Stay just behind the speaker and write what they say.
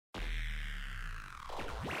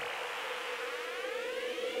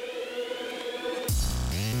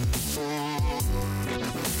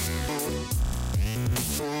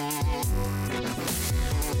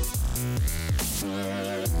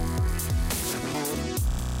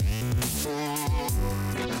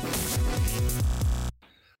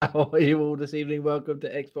How are you all this evening? Welcome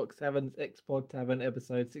to Xbox Tavern's Xpod Tavern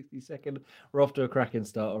episode 62nd. We're off to a cracking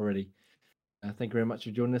start already. Thank you very much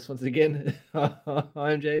for joining us once again.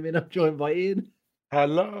 I'm Jamie and I'm joined by Ian.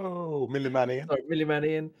 Hello, Milliman Ian. Sorry, Millie Man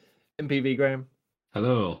Ian, MPV Graham,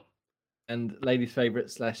 Hello. and ladies'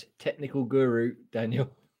 favourite / technical guru, Daniel.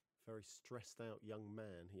 Very stressed out young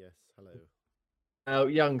man. Yes, hello.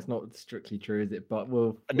 Young's not strictly true, is it? But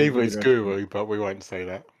we'll Neither give is it the rest of it. Guru, but we won't say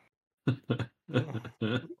that. I'm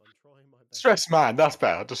trying my best. Stressed man, that's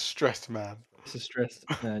better. Just stressed man. It's a stressed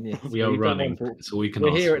man, yes. We are We've got one running. for- That's all we can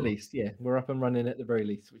We're ask here for. at least, yeah. We're up and running at the very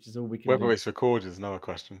least, which is all we can Whether do. it's recorded is another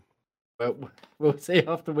question. Well, we'll see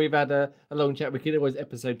after we've had a long chat. We could always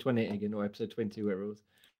episode 20 again or episode 22, where it was.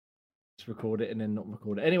 Just record it and then not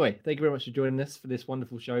record it. Anyway, thank you very much for joining us for this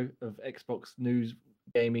wonderful show of Xbox news,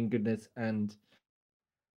 gaming, goodness, and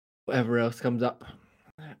whatever else comes up.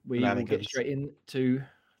 We will get Shenanigans. straight into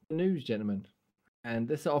the news, gentlemen. And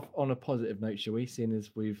let's start off on a positive note, shall we? Seeing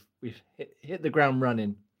as we've hit the ground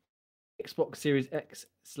running. Xbox Series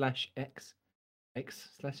X/X,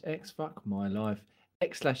 X/X, fuck my life.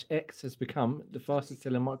 X/X has become the fastest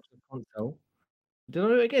selling Microsoft console. Did I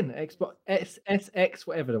do it again? Xbox SX,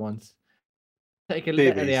 whatever the ones. Take a letter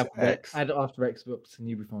of the Series alphabet, X. add it after Xbox, and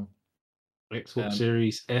you'll be fine. Xbox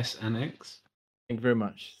Series S and X. Thank you very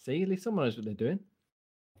much. See, at least someone knows what they're doing.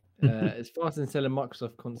 It's fastest selling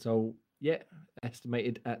Microsoft console yet,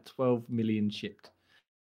 estimated at 12 million shipped,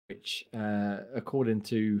 which, according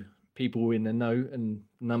to people in the know and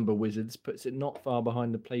number wizards, puts it not far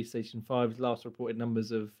behind the PlayStation 5's last reported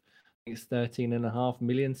numbers of, I think it's 13.5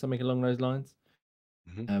 million, something along those lines.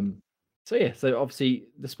 So yeah, so obviously,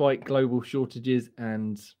 despite global shortages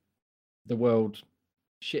and the world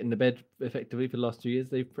shit in the bed effectively for the last 2 years,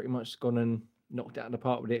 they've pretty much gone and knocked it out of the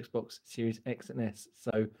park with the Xbox Series X and S.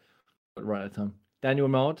 So right at the time, Daniel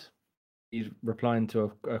Mard, he's replying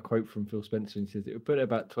to a quote from Phil Spencer, and he says it would put at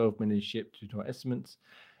about 12 million shipped due to our estimates.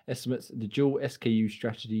 The dual SKU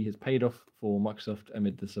strategy has paid off for Microsoft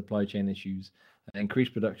amid the supply chain issues.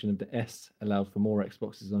 Increased production of the S allowed for more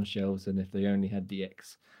Xboxes on shelves than if they only had the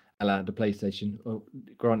X. Allowed the PlayStation. Well,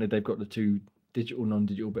 granted, they've got the two digital,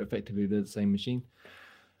 non-digital, but effectively they're the same machine.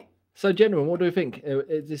 So, gentlemen, what do we think?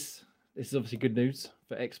 This is obviously good news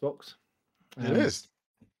for Xbox. It is.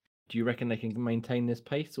 Do you reckon they can maintain this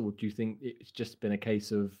pace, or do you think it's just been a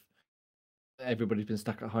case of everybody's been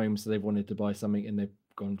stuck at home, so they've wanted to buy something and they've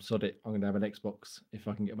gone, sod it, I'm going to have an Xbox if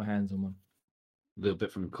I can get my hands on one? A little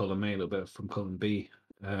bit from column A, a little bit from column B.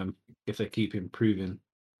 If they keep improving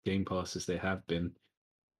Game Pass as they have been,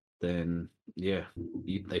 then yeah,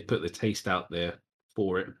 they put the taste out there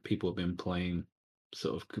for it. People have been playing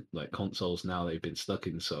sort of like consoles now. They've been stuck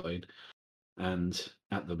inside, and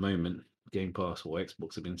at the moment, Game Pass or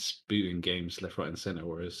Xbox have been spewing games left, right, and center,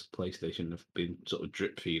 whereas PlayStation have been sort of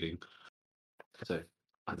drip feeding. So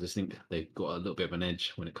I just think they've got a little bit of an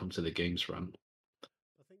edge when it comes to the games front.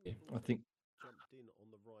 I think jumped in on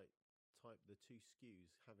the right type, the two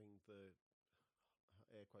SKUs, having the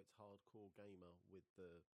air quotes hardcore gamer with the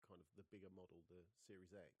kind of the bigger model, the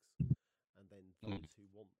Series X, and then those who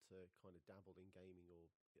want to kind of dabble in gaming or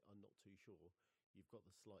are not too sure. You've got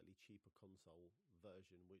the slightly cheaper console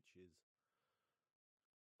version, which is,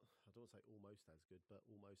 I don't want to say almost as good, but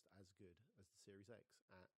almost as good as the Series X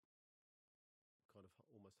at kind of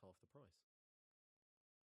almost half the price.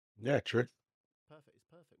 Yeah, true. Perfect.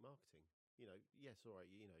 It's perfect marketing. Yes, all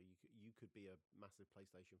right. You could be a massive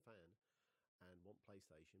PlayStation fan and want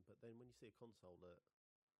PlayStation, but then when you see a console at,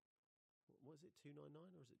 what is it, $299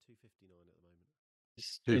 or is it $259 at the moment?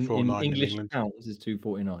 in 249 in English England. pounds is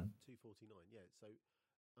 $249. $249, yeah. So,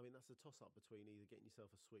 I mean, that's a toss-up between either getting yourself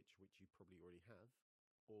a Switch, which you probably already have,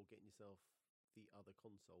 or getting yourself the other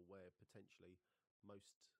console where potentially most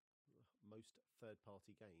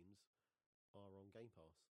third-party games are on Game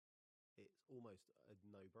Pass. It's almost a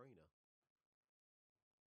no-brainer.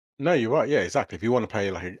 No, you're right. Yeah, exactly. If you want to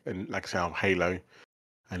play like say on Halo,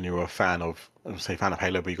 and you're a fan of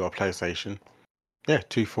Halo, but you got a PlayStation, yeah,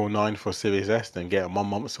 249 for Series S, then get 1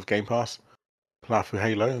 month of Game Pass, play through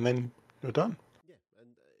Halo, and then you're done. Yeah,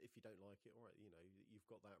 and if you don't like it, all right, you've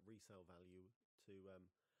got that resale value to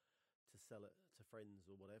sell it to friends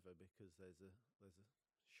or whatever, because there's a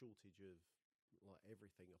shortage of like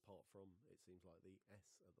everything apart from, it seems like, the S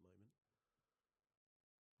at the moment.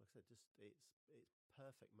 Like I said, just it's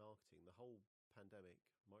perfect marketing. The whole pandemic,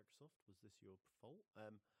 Microsoft, was this your fault?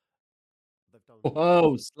 They've done.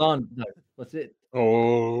 Whoa, slander. No, what's it?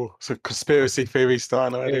 Oh, so conspiracy theory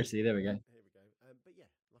starting already. Conspiracy, there we go. Here we go. But yeah,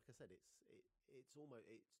 like I said, it's almost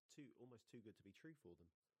too good to be true for them.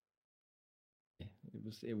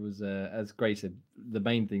 It was as Gray said, the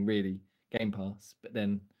main thing really, Game Pass, but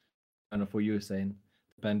then And off what you were saying,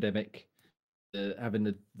 the pandemic, having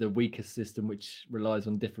the weakest system which relies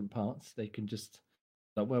on different parts, they can just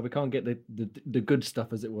like, well, we can't get the good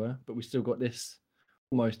stuff as it were, but we still got this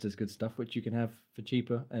almost as good stuff which you can have for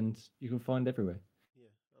cheaper and you can find everywhere.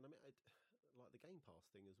 Yeah, and I mean, like the Game Pass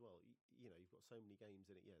thing as well. You know, you've got so many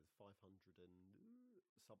games in it. Yeah, there's 500 and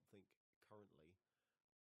something currently.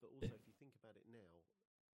 But also, if you think about it now,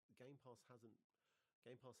 Game Pass hasn't.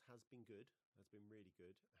 Game Pass has been good. Has been really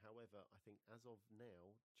good. However, I think as of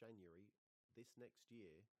now, January, this next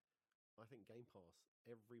year, I think Game Pass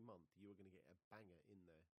every month you're going to get a banger in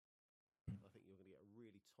there. I think you're going to get a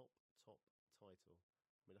really top title.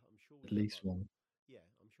 I mean, I'm sure At least one. Yeah,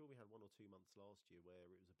 I'm sure we had 1 or 2 months last year where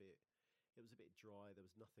it was a bit dry. There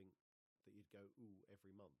was nothing that you'd go ooh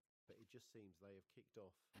every month. But it just seems they have kicked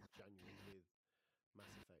off January with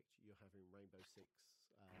Mass Effect. You're having Rainbow Six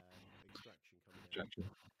Extraction coming out,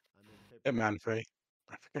 and then Hitman 3.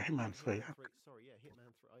 I forget Hitman 3. Sorry, yeah,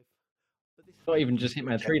 Hitman 3. But this It's not even just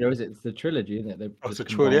Hitman 3 though, is it? It's the trilogy, isn't it? They've Oh, just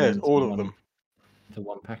it's a trilogy, yeah, combined it's all into of them. into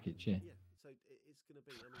one package, yeah. Yeah, so it's going to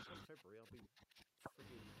be. I mean, come February, I'll be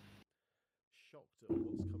frigging shocked at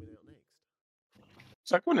what's coming out next.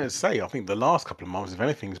 So I wouldn't say, I think the last couple of months, if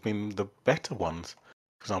anything, has been the better ones.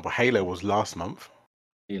 For example, Halo was last month.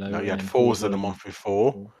 Halo, No, you had and Forza the and month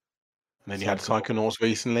before. Forza. And then you had Psychonauts. Psychonauts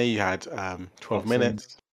recently. You had 12 Boxing.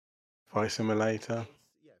 Minutes, Flight Simulator,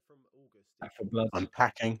 Yeah, from August. Back 4 Blood.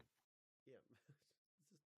 Unpacking. Yeah,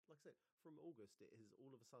 like I said, from August, it has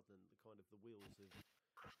all of a sudden the wheels of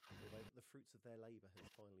the fruits of their labour has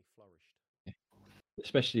finally flourished.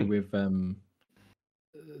 Especially with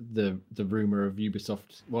the rumor of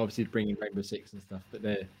Ubisoft, well, obviously bringing Rainbow Six and stuff, but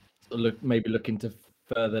they're maybe looking to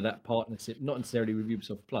further that partnership, not necessarily with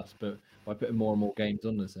Ubisoft Plus, but by putting more and more games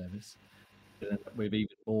on the service, with even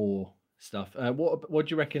more stuff. What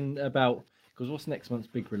do you reckon about? Because what's next month's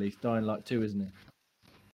big release? Dying Light 2, isn't it?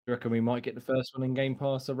 Do you reckon we might get the first one in Game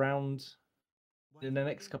Pass around in the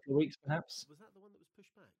next couple of weeks, perhaps? Was that the one that was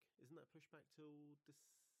pushed back? Isn't that pushed back till this?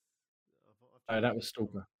 Oh, that was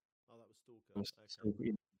Stalker. Oh, that was Stalker. That was Okay. Stalker.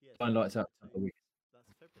 Yeah, Dying Light's Dying out Light in a couple of 2. weeks. That's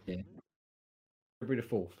February, Yeah. isn't it? February the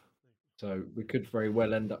 4th. So we could very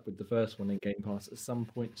well end up with the first one in Game Pass at some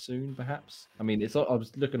point soon, perhaps. I mean, I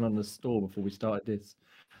was looking on the store before we started this,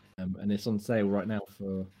 and it's on sale right now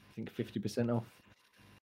for I think 50% off.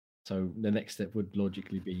 So the next step would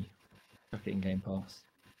logically be chuck it in Game Pass.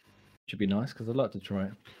 Should be nice because I'd like to try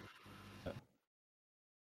it. But,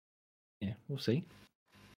 yeah, we'll see.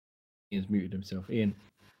 Ian's muted himself. Ian,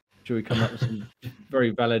 should we come up with some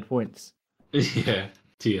very valid points? Yeah,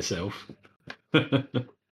 to yourself.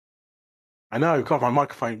 I know, God, my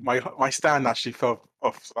microphone, my stand actually fell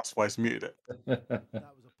off, so that's why it's muted it. That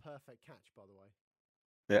was a perfect catch, by the way.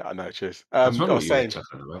 Yeah, I know, cheers. That's I what was you were saying,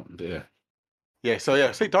 talking about, but yeah. yeah, so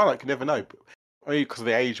yeah, see, Dying Light can never know. Only because of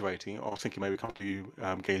the age rating. I was thinking maybe come to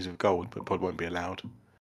games with gold, but probably won't be allowed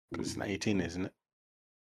because it's an 18, isn't it?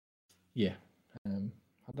 Yeah. I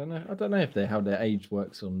don't know if how their age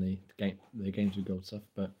works on the games with gold stuff,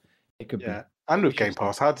 but it could Yeah. be. And with We should Game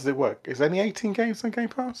Pass, how does it work? Is there any 18 games on Game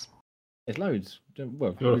Pass? There's loads.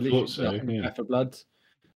 Well, I would've release- thought so, nothing yeah. Back 4 Blood.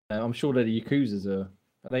 I'm sure that the Yakuzas are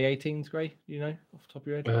they 18s, Gray? You know, off the top of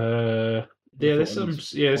your head? Yeah, thought there's at some.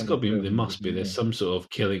 least Yeah, it's one got or to be. two of There them must would be. be There's there. some sort of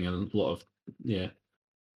killing and a lot of. Yeah.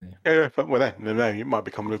 Yeah, but well then, no, it might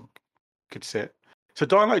become a good set. So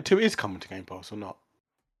Dying Light 2 is coming to Game Pass or not?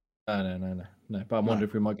 No. But I'm No. wondering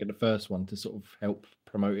if we might get the first one to sort of help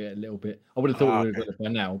promote it a little bit. I would have thought we would have got it by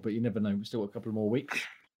now, but you never know. We've still got a couple more weeks.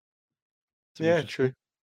 So we Yeah, shall true. see.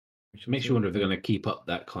 We shall Makes see. you wonder if they're going to keep up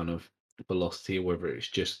that kind of velocity, or whether it's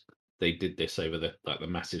just they did this over the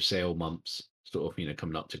massive sale months, sort of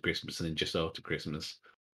coming up to Christmas and then just after Christmas.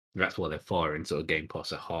 That's why they're firing sort of Game Pass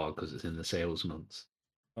so hard, because it's in the sales months.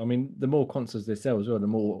 I mean, the more consoles they sell as well, the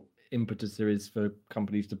more impetus there is for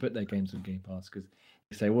companies to put their games on Game Pass, because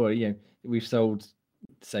they say, well, we've sold,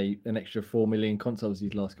 say, an extra 4 million consoles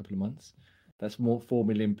these last couple of months. That's more 4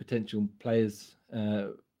 million potential players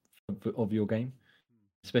of your game,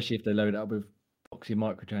 especially if they load it up with proxy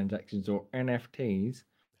microtransactions or NFTs.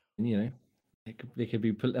 And they could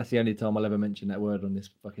be. That's the only time I'll ever mention that word on this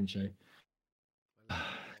fucking show.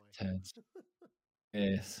 Turds.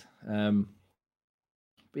 Yes.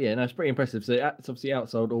 But yeah, no, it's pretty impressive. So it's obviously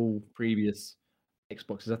outsold all previous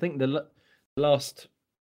Xboxes. I think the last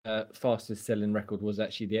fastest selling record was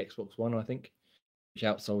actually the Xbox One, I think, which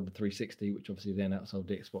outsold the 360, which obviously then outsold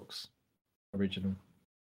the Xbox original.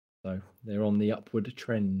 So they're on the upward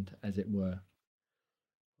trend, as it were.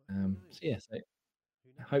 So yes,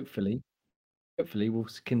 hopefully we'll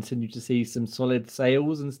continue to see some solid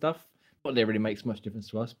sales and stuff. Not that it really makes much difference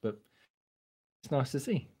to us, but it's nice to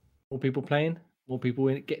see. More people playing, more people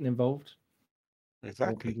getting involved, more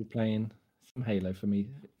Exactly. people playing some Halo for me.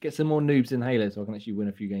 Get some more noobs in Halo so I can actually win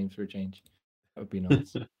a few games for a change. That would be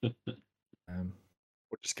nice. We'll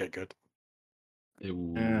just get good.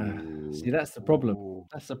 See, that's the problem. Ooh.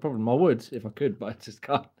 That's the problem. I would if I could, but I just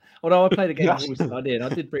can't. Although I played a game before we started, I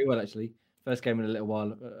did pretty well actually. First game in a little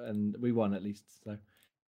while, and we won at least. So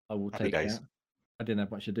I will Happy take days. that. I didn't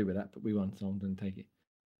have much to do with that, but we won, so I'm going to take it.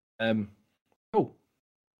 Cool.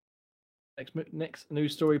 Next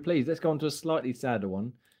news story, please. Let's go on to a slightly sadder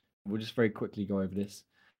one. We'll just very quickly go over this.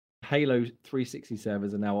 Halo 360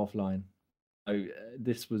 servers are now offline. So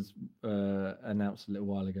this was announced a little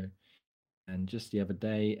while ago, and just the other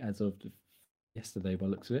day, as of yesterday, by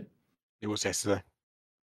the looks of it, It was yesterday.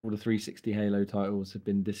 all the 360 Halo titles have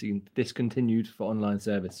been discontinued for online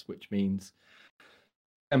service, which means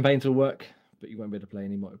campaigns will work, but you won't be able to play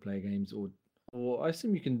any multiplayer games, or I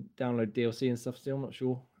assume you can download DLC and stuff still. I'm not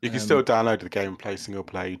sure. You can still download the game and play single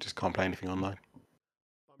player. You just can't play anything online.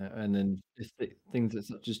 And then things that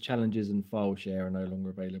such as challenges and file share are no longer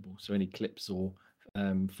available. So any clips or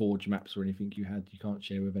forge maps or anything you had, you can't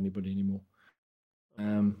share with anybody anymore.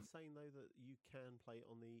 Saying though that you can play it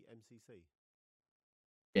on the MCC.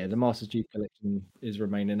 Yeah, the Master Chief Collection is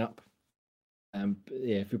remaining up. But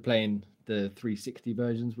yeah, if you're playing the 360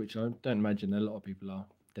 versions, which I don't imagine a lot of people are,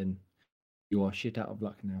 then you are shit out of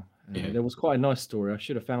luck now. There was quite a nice story. I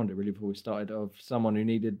should have found it really before we started, of someone who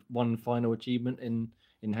needed one final achievement in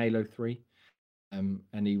Halo 3.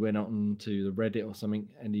 And he went on to the Reddit or something,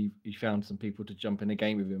 and he found some people to jump in a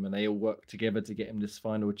game with him, and they all worked together to get him this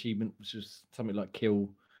final achievement, which was something like kill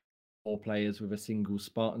 4 players with a single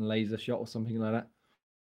Spartan laser shot or something like that.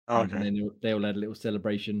 Okay. And then they all had a little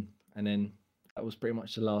celebration, and then that was pretty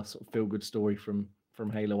much the last sort of feel-good story from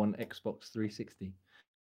Halo on Xbox 360.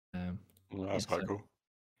 Well, that's quite cool.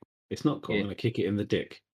 It's not cool. I'm going to kick it in the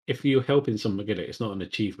dick. If you're helping someone get it, it's not an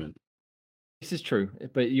achievement. This is true,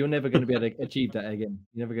 but you're never going to be able to achieve that again.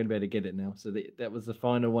 You're never going to be able to get it now. So that was the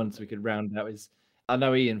final one, so we could round out his. I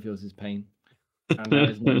know Ian feels his pain. I know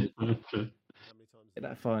his memory. Get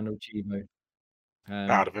that final Chivo.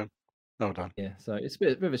 Out of him. Well done. Yeah, so it's a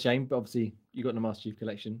bit of a shame, but obviously you got the Master Chief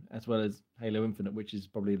Collection as well as Halo Infinite, which is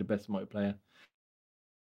probably the best multiplayer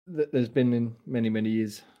that there's been in many, many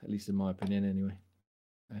years, at least in my opinion, anyway.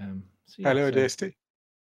 So Halo DST.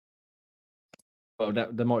 Well,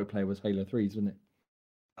 the multiplayer was Halo 3's, wasn't it?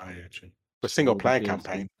 Oh, yeah, true. The single player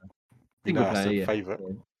campaign. Single player, that's the yeah. favourite.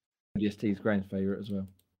 Yeah. DST's Graham's favourite as well.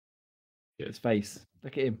 Yeah. His face.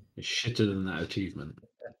 Look at him. It's shitter than that achievement.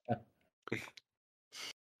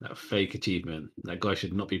 That fake achievement. That guy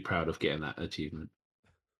should not be proud of getting that achievement.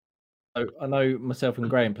 So I know myself and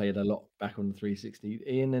Graham played a lot back on the 360.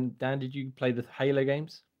 Ian and Dan, did you play the Halo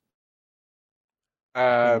games?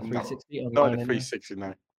 Not 360 the 360,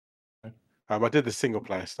 no. I did the single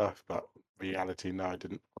player stuff, but reality, no, I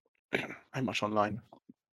didn't. Ain't much online.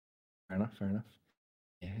 Fair enough.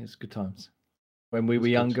 Yeah, it's good times. When we were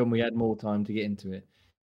younger and we had more time to get into it.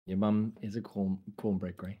 Your mum is a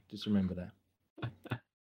cornbread, Gray. Just remember that.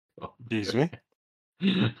 Excuse me?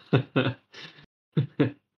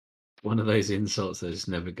 One of those insults that just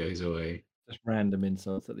never goes away. Just random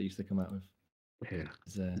insults that they used to come out with.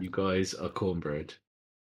 Yeah. You guys are cornbread.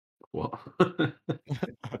 What?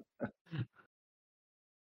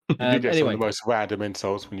 You get some of the most random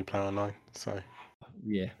insults when you play online. So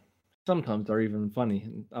yeah, sometimes they're even funny,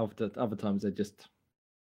 and other times they're just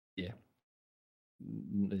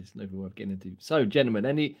there's no worth getting into. So, gentlemen,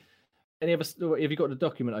 any other story? Have you got the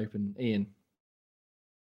document open, Ian?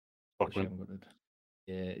 Document.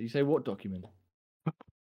 Yeah, you say what document?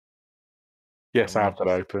 Yes, I have got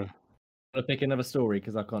open. I'll pick another story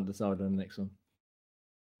because I can't decide on the next one.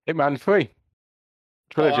 Hitman 3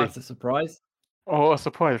 trilogy. Oh, that's a surprise. Oh, a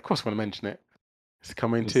surprise! Of course, I want to mention it. It's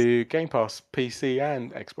coming to Game Pass, PC,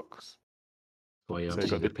 and Xbox. So you got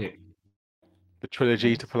the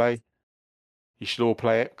trilogy to play. You should all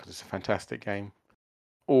play it because it's a fantastic game.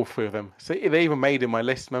 All 3 of them. So they even made in my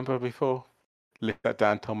list. Remember before? List that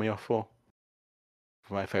Dan told me off for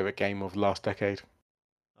my favorite game of the last decade.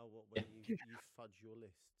 Oh, well, when you fudge your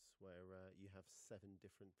lists where you have 7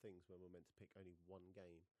 different things when we're meant to pick only one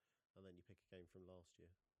game, and then you pick a game from last year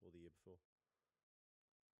or the year before.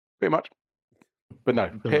 Pretty much. But no,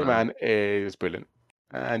 Hitman is brilliant.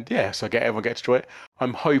 And yeah, so everyone gets to enjoy it.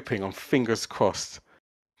 I'm fingers crossed,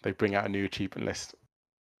 they bring out a new achievement list.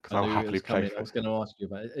 Because I'll happily play it. I was going to ask you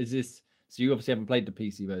about it. Is this, so you obviously haven't played the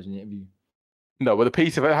PC version yet, have you? No, well, the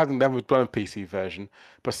PC version hasn't never done a PC version,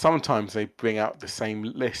 but sometimes they bring out the same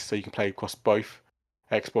list so you can play across both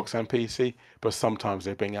Xbox and PC. But sometimes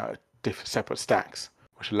they bring out separate stacks,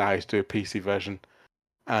 which allow you to do a PC version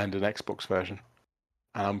and an Xbox version.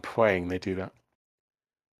 And I'm praying they do that.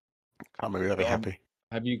 I'm really But, happy.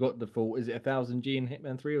 Have you got the full? Is it 1000G in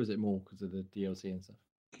Hitman 3, or is it more because of the DLC and stuff?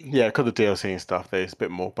 Yeah, because of the DLC and stuff, there's a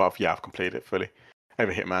bit more. But yeah, I've completed it fully.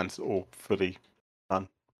 Every Hitman's all fully done.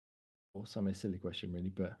 Or some silly question, really,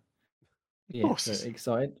 but yeah, course. so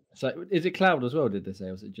excited. So is it cloud as well? Did they say,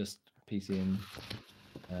 or is it just PC and?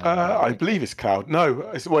 I believe it's cloud. No,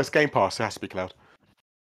 it's Game Pass. It has to be cloud.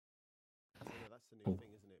 So, yeah, that's the new Cool. thing,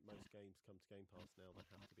 isn't it? Most games come to Game Pass now; they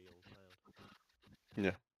have to be all cloud.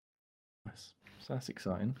 Yeah. Nice. So that's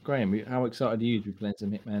exciting. Graham, how excited are you to be playing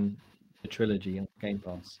some Hitman, the trilogy on Game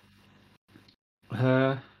Pass?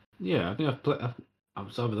 Yeah, I think I've played. I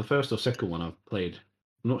was either the first or second one I've played.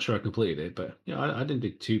 I'm not sure I completed it, but yeah, I didn't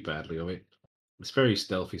do too badly of it. It's very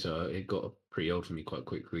stealthy, so it got pretty old for me quite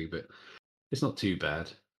quickly, but it's not too bad.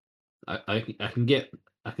 I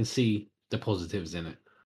can see the positives in it.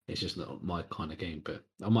 It's just not my kind of game, but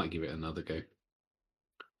I might give it another go.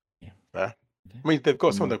 I mean, they've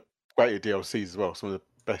got some Some of the greater DLCs as well. Some of the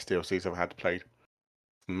best DLCs I've had played.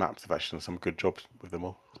 The maps have actually done some good jobs with them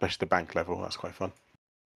all, especially the bank level. That's quite fun.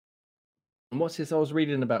 And what's this? I was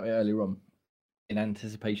reading about it earlier on in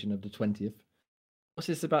anticipation of the 20th. What's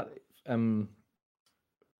this about?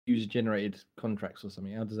 User generated contracts or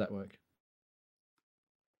something. How does that work?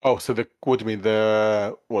 Oh, so what do you mean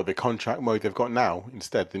the contract mode they've got now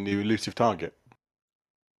instead, the new elusive target?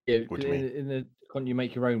 Yeah, What do you mean? in the can't you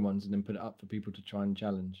make your own ones and then put it up for people to try and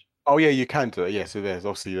challenge? Oh yeah, you can do it. Yeah, so there's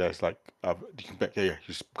like you can you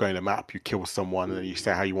just go in a map, you kill someone, and then you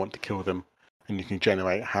say how you want to kill them, and you can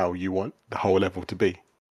generate how you want the whole level to be.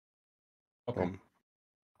 Okay.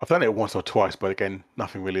 I've done it once or twice, but again,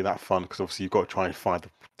 nothing really that fun because obviously you've got to try and find the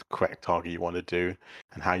correct target you want to do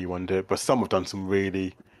and how you want to do it. But some have done some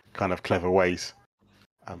really kind of clever ways.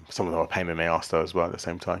 Some of them are a pain in the arse though as well at the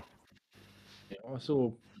same time. Yeah, I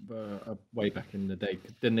saw way back in the day.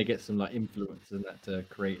 'Cause then they get some like influencers and that to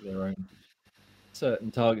create their own certain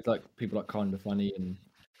targets, like people like Kinda Funny and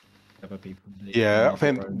other people. Yeah, I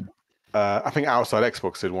think Outside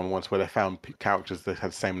Xbox did one once where they found characters that had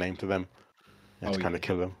the same name to them and to kind of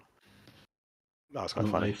kill them. That was quite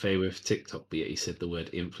Not funny. okay with TikTok, but yet he said the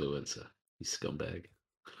word influencer. You scumbag.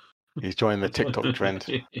 He's joined the TikTok trend.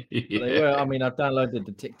 Yeah. They were. I mean, I've downloaded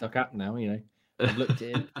the TikTok app now. You know, I've looked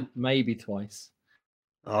at it maybe twice.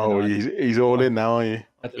 Oh, he's all in now, are you? I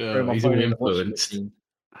had to throw my he's phone been in the washing influenced. machine.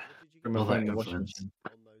 What did you Throw get my All phone that in the washing influence. machine.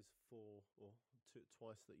 on those 4 or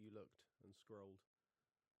twice that you looked and scrolled?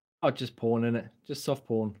 Oh, just porn in it, just soft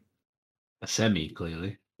porn. A semi,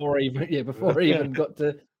 clearly. Before I even got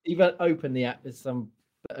to even open the app. There's some.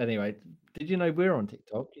 But anyway, did you know we're on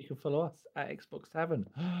TikTok? You can follow us at Xbox Tavern.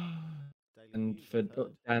 Daily And news, for I've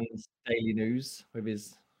heard. Dan's daily news with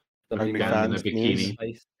his lovely OnlyFans in a bikini.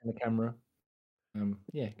 face in the camera.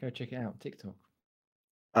 Yeah, go check it out. TikTok.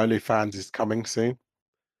 OnlyFans is coming soon.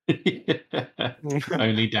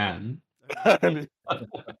 Only Dan.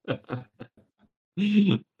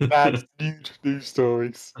 Dad's news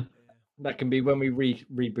stories. Yeah. That can be when we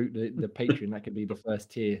reboot the Patreon. That could be the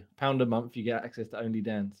first tier. £1 a month, you get access to Only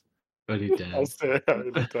Dan's. Only Dan. I'll say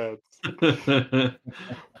Only Dad's.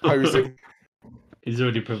 Posing. He's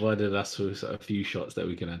already provided us with a few shots that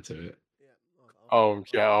we can add to it. Yeah. Oh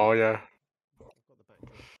yeah. I've got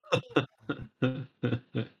the backdrop.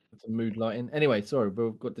 Some mood lighting. Anyway, sorry,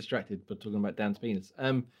 we got distracted by talking about Dan's penis.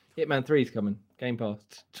 Hitman 3 is coming. Game Pass,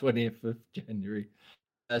 20th of January.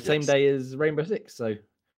 Same Yes. day as Rainbow Six, so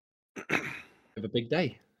we have a big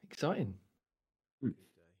day. Exciting.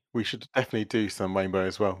 We should definitely do some Rainbow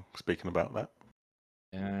as well. Speaking about that,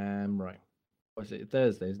 Right. What's it?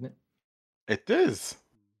 Thursday, isn't it? it is.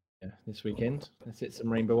 Yeah, this weekend. Let's hit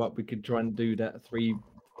some Rainbow up. We could try and do that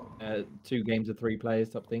 2 games of 3 players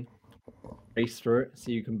type thing. Race through it,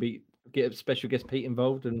 so you can get a special guest Pete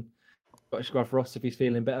involved and got a Scruff Ross if he's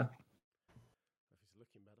feeling better. If he's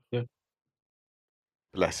looking better.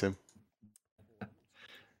 Bless him.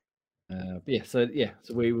 But so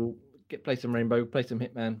we will play some Rainbow, play some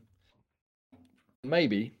Hitman,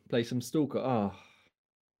 maybe play some Stalker.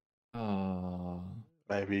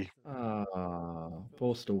 Maybe.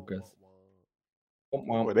 Poor Stalkers.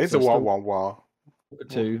 Well, it is a wah. Stalker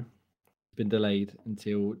 2 has been delayed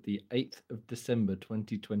until the 8th of December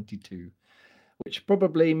 2022, which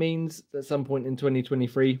probably means at some point in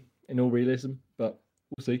 2023 in all realism, but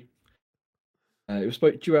we'll see. It was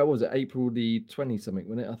due out, what was it, April the 20 something,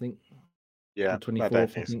 wasn't it? I think. Yeah, 24th, I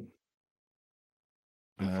think.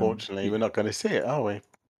 Unfortunately, we're not going to see it, are we?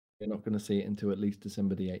 We're not going to see it until at least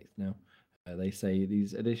December the 8th now. They say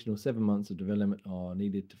these additional 7 months of development are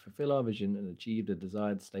needed to fulfill our vision and achieve the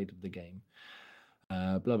desired state of the game.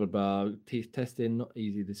 Blah blah blah. Testing, not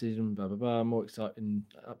easy decision. Blah blah blah. More exciting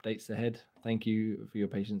updates ahead. Thank you for your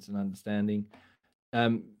patience and understanding.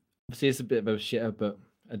 Obviously, it's a bit of a shitter, but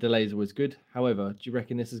a delay is always good. However, do you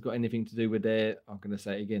reckon this has got anything to do with their? I'm going to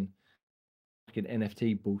say it again. Fucking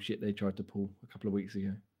NFT bullshit they tried to pull a couple of weeks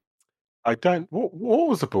ago. I don't. What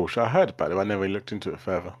was the bullshit? I heard about it. I never really looked into it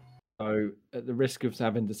further. So, at the risk of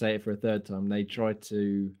having to say it for a third time, they tried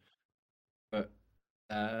to put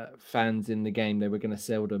fans in the game. They were going to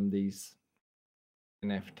sell them these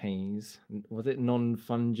NFTs. Was it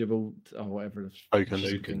non-fungible or whatever?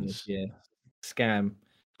 Tokens. Yeah, scam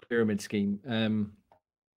pyramid scheme.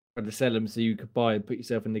 Tried to sell them so you could buy and put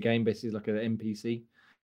yourself in the game, basically like an NPC.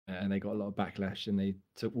 And they got a lot of backlash, and they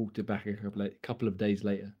walked it back a couple of days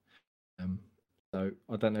later. So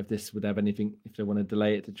I don't know if this would have anything, if they want to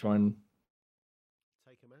delay it to try and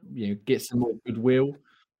Take them out. get some more goodwill,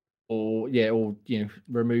 or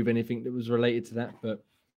remove anything that was related to that. But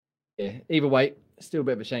yeah, either way, it's still a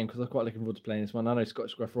bit of a shame because I'm quite looking forward to playing this one. I know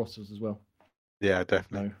Scottish Gruff Ross was as well. Yeah,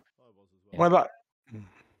 definitely. I was as well.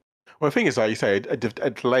 Well, the thing is, like you say, a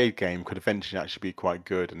delayed game could eventually actually be quite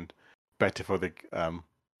good and better for the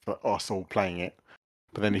for us all playing it.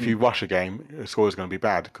 But then if you rush a game, it's always going to be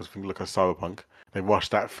bad because if you look at Cyberpunk, they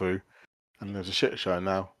rushed that through, and there's a shit show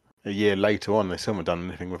now. A year later on, they still haven't done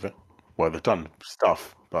anything with it. Well, they've done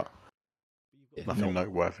stuff, but You've nothing got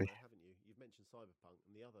noteworthy. Cyberpunk, haven't you? You've mentioned Cyberpunk,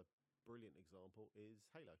 and the other brilliant example is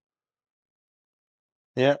Halo.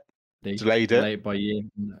 Yeah, They delayed delay it. it by a year,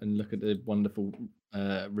 and look at the wonderful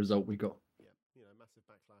result we got. Yeah, massive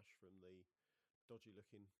backlash from the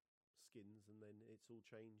dodgy-looking skins, and then it's all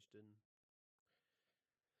changed. And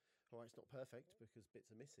all right, it's not perfect because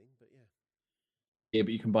bits are missing, but yeah. Yeah,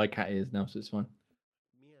 but you can buy cat ears now, so it's fine.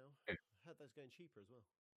 Meow. Yeah. I heard those going cheaper as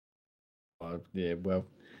well. Yeah, well,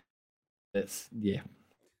 let's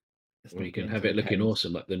Let's Or not you get can have into it the looking cat ears.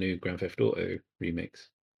 awesome, like the new Grand Theft Auto remix.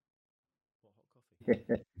 What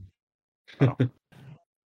hot coffee?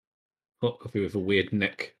 Hot coffee with a weird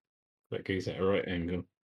neck that goes at a right angle.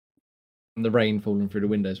 And the rain falling through the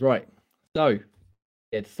windows. Right. So, yeah,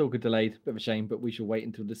 it's still good delayed. Bit of a shame, but we shall wait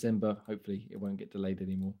until December. Hopefully, it won't get delayed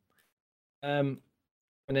anymore.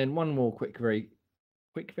 And then one more very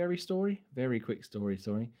quick story.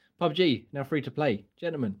 Sorry. PUBG now free to play,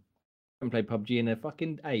 gentlemen. Haven't played PUBG in a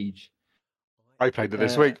fucking age. I played it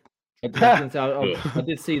this week. I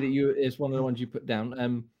did see that it's one of the ones you put down.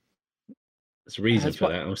 There's a reason Has for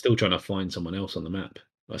what- that. I'm still trying to find someone else on the map.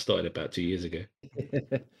 I started about 2 years ago.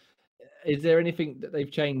 Is there anything that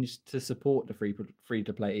they've changed to support the free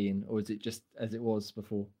to play, Ian, or is it just as it was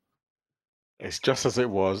before? It's just as it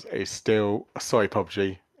was. It's still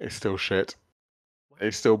PUBG. It's still shit.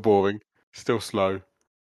 It's still boring. Still slow.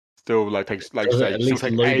 Still takes Does it say, at still least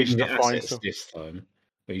take loading age the to find assets stuff. this time?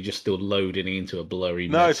 Or are you just still loading into a blurry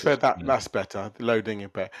No, it's fair. message? That's better. The loading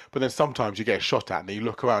it better. But then sometimes you get shot at, and you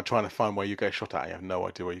look around trying to find where you get shot at. You have no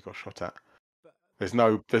idea where you got shot at. But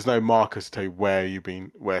There's no markers to tell you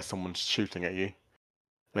where someone's shooting at you,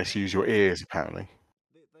 unless you use your ears. Apparently,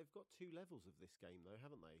 they've got two levels of this game, though,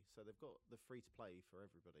 haven't they? So they've got the free to play for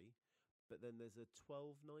everybody, but then there's a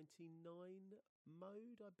 $12.99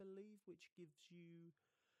 mode, I believe, which gives you,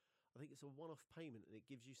 I think it's a one-off payment, and it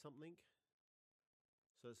gives you something.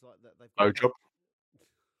 So it's like that they've got blowjob.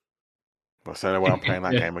 That's the only way I'm playing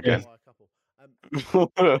that Yeah, game again. Buy a couple.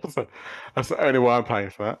 That's the only way I'm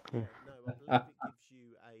playing for that. Yeah, no, I believe it gives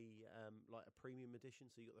you a like a premium edition.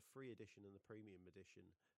 So you got the free edition and the premium edition.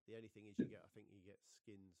 The only thing is I think you get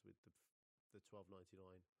skins with the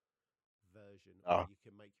 $12.99 version, Oh. or you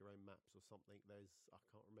can make your own maps or something. I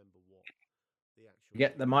can't remember what the actual. You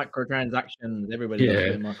get the microtransactions. Everybody loves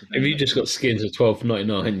Yeah. the microtransactions. If you just got skins of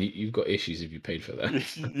 $12.99, you've got issues if you paid for that.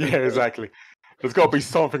 Yeah, exactly. There's got to be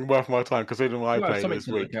something worth my time because even when I You have play something this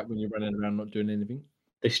to look week. at when you're running around not doing anything.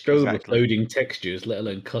 They struggle Exactly. with loading textures, let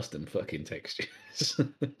alone custom fucking textures.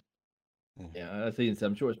 Yeah, I think so.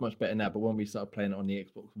 I'm sure it's much better now. But when we started playing it on the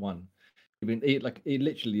Xbox One, it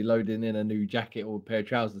literally loading in a new jacket or a pair of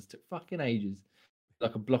trousers took fucking ages.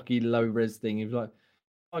 Like a blocky low res thing. It was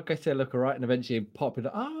like I said, look alright, and eventually it popped it.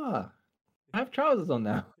 I have trousers on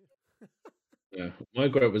now. Yeah, my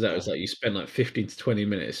gripe was that was like you spent like 15 to 20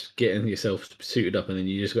 minutes getting yourself suited up, and then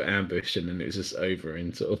you just got ambushed, and then it was just over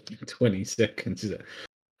in sort of 20 seconds.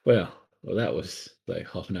 Well, that was like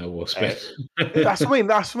half an hour well spent. That's what I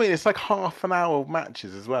mean. It's like half an hour of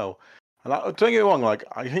matches as well. And don't get me wrong. Like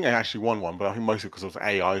I think I actually won one, but I think mostly because it was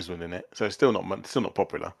AIs winning it, so it's still not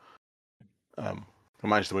popular. I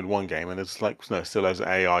managed to win one game, and it's still there's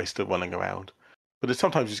AI still running around. But there's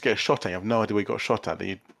sometimes you just get a shot at, you have no idea where you got shot at,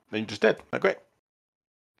 then you're just dead. Like, great,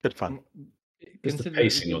 good fun. Because the considering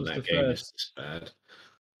pacing it on was that the game is first, just bad.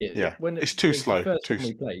 Yeah, when it's too was the slow, first too one we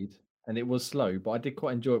s- played, and it was slow, but I did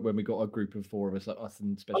quite enjoy it when we got a group of 4 of us, like us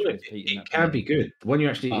and Oh, no, Specialist Pete and it that. can be good when you're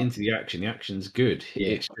actually But- into the action's good. Yeah.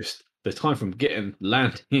 It's just the time from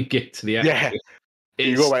landing and get to the Yeah. action.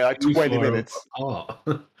 You it's got to wait like too 20 far minutes.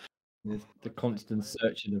 apart. There's the constant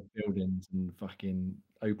searching of buildings and fucking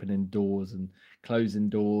opening doors and closing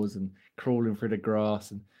doors and crawling through the grass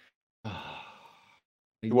and.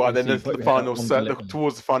 Well, then Obviously, there's put the your head final up one to let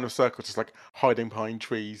towards the final circle, just like hiding behind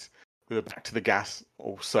trees with a back to the gas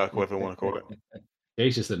or circle, whatever you want to call it. Yeah,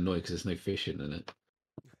 it's just annoying because there's no fishing in it.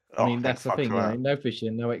 I mean, Oh, that's thank the fuck thing, for you know, that. no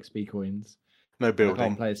fishing, no XP coins. No And I can't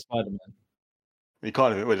building. play as Spider-Man. You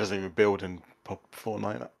can't even. It doesn't even build in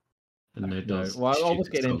Fortnite. And no No, does. well, I was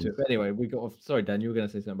stupid getting into song. it, but anyway, we got off. Sorry, Dan, you were going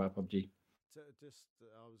to say something about PUBG. Just, I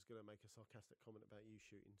was going to make a sarcastic comment about you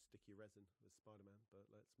shooting sticky resin with Spider-Man, but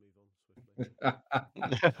let's move on swiftly.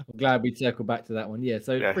 I'm glad we circled back to that one. Yeah,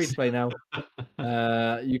 so free to Yes. play now.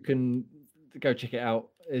 You can go check it out.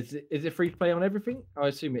 Is it free to play on everything? I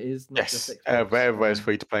assume it is. Not Yes, just Xbox. everywhere's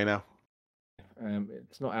free to play now.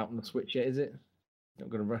 It's not out on the Switch yet, is it? Not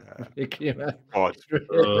going to run. God,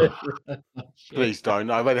 Yeah, please don't.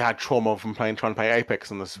 I've already had trauma from trying to play Apex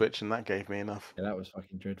on the Switch, and that gave me enough. that was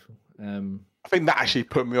fucking dreadful. I think that actually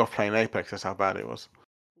put me off playing Apex. That's how bad it was.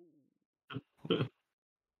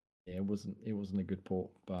 Yeah, it wasn't a good port,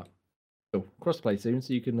 but crossplay soon,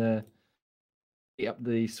 so you can beat up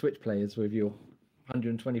the Switch players with your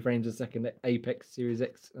 120 frames a second Apex Series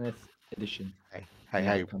X and S edition.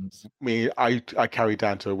 Hey, Comes. I carried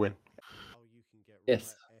down to a win. Oh, you can get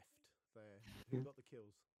Yes. right effed there. Who got the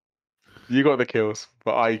kills? You got the kills,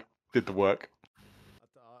 but I did the work.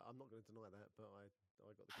 I'm not going to deny that, but I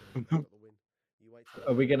got the kills. I got the win. You wait till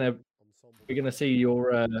Are we gonna ensemble. we're gonna see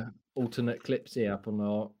your alternate clips here up on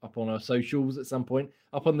our socials at some point,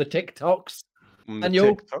 up on the TikToks? On And the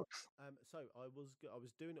you'll- TikToks. So I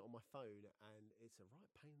was doing it on my phone, and it's a right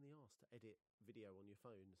pain in the ass to edit video on your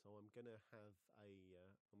phone. So I'm gonna have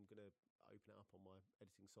I'm gonna open it up on my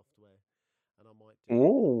editing software, and I might do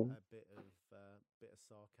Ooh. a bit of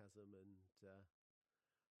sarcasm and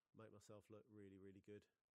make myself look really, really good.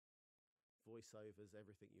 Voiceovers,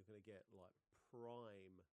 everything you're gonna get like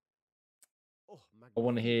prime. Oh, I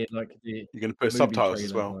want to hear like the You're going to put movie subtitles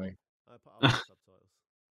as trailer, well. like- I'll put subtitles.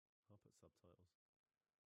 I'll put subtitles.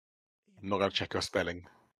 I'm not going to check your spelling.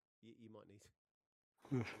 You might need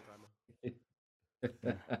some grammar.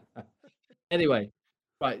 Anyway,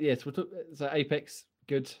 right? Yes, so Apex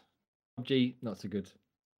good, PUBG not so good.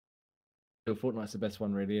 So Fortnite's the best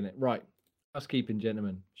one, really, isn't it? Right, housekeeping,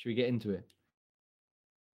 gentlemen. Should we get into it?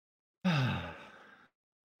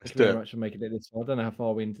 Let's Thank you do very it. much for making it this far. I don't know how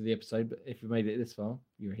far we're into the episode, but if you made it this far,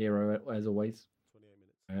 you're a hero as always.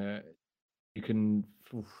 28 minutes. You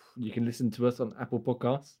can listen to us on Apple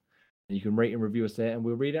Podcasts, and you can rate and review us there, and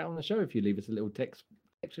we'll read it out on the show if you leave us a little text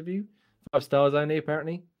review. 5 stars only,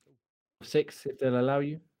 apparently. 6 if they'll allow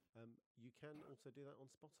you. You can also do that on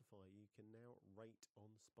Spotify. You can now rate on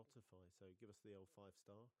Spotify. So give us the old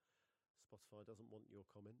 5-star. Spotify doesn't want your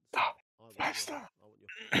comments. Ah, I want 5-star. I want your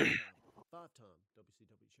 5-time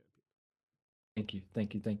WCW champion.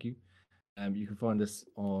 Thank you. You can find us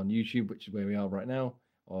on YouTube, which is where we are right now,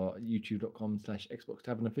 or youtube.com/Xbox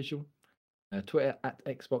Tavern Official. Twitter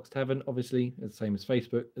 @Xbox Tavern, obviously, the same as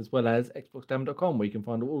Facebook, as well as xboxtavern.com, where you can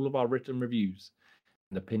find all of our written reviews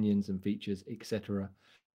and opinions and features, etc.,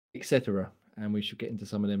 etc. And we should get into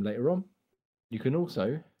some of them later on. You can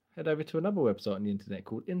also head over to another website on the internet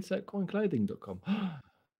called insertcoinclothing.com.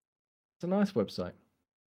 It's a nice website.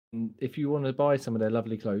 And if you want to buy some of their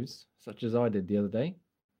lovely clothes, such as I did the other day,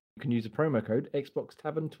 you can use a promo code Xbox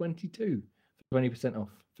Tavern 22 for 20% off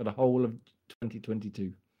for the whole of 2022.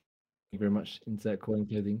 Thank you very much, Insert Coin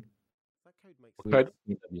Clothing. That code makes Code.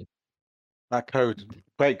 sense. That code,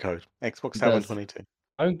 great code. Xbox It Tavern does. 22.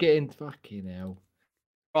 Don't get in fucking hell.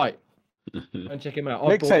 Right, go and check him out.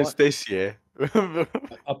 Makes sense this year. I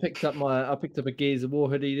picked up a Gears of War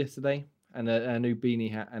hoodie yesterday, and a new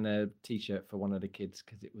beanie hat and a t-shirt for one of the kids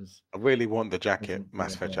because it was. I really want the jacket, Isn't-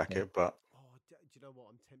 Mass yeah, Effect yeah, jacket, but Oh, do you know what?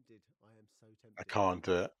 I'm tempted. I am so tempted. I can't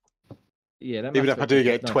do it. Yeah, that Even Mass if I Effect do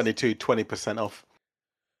jacke's get nice. 20% off.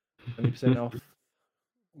 20% off.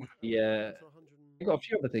 Yeah, For 100 they got a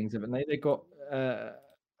few other things, haven't they? They got.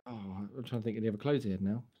 I'm trying to think of the other clothes they had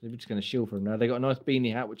now. They're just going to shill for them now. They got a nice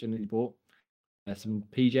beanie hat which I nearly bought. Some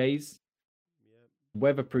PJs, Yeah.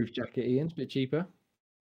 weatherproof jacket, Ian's a bit cheaper.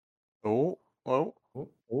 Oh, well,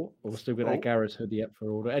 We'll still get that Garrus hoodie up for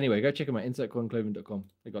order. Anyway, go check them out, insertcoinclothing.com.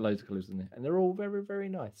 They've got loads of clothes in there, and they're all very, very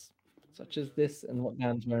nice, such as this and what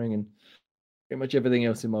Dan's wearing, and pretty much everything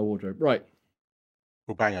else in my wardrobe. Right,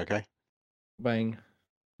 we'll bang, okay? Bang.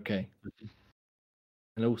 Okay.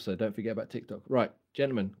 And also, don't forget about TikTok. Right,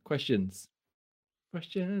 gentlemen, questions.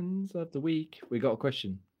 Questions of the week. We got a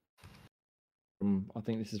question from, I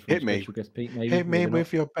think this is from Hit me. special guest Pete, maybe. Hit me maybe not.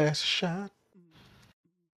 with your best shot.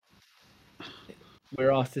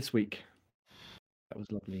 We're asked this week. That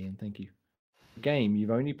was lovely, and thank you. A game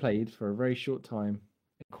you've only played for a very short time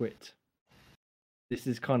and quit. This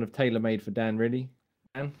is kind of tailor-made for Dan, really.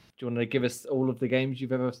 Dan, do you want to give us all of the games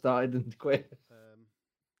you've ever started and quit?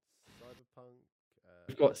 Cyberpunk.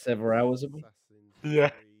 We've got several hours of them. Assassin's Yeah.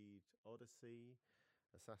 Creed Odyssey,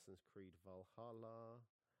 Assassin's Creed Valhalla.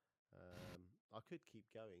 I could keep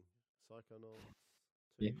going. Psychonauts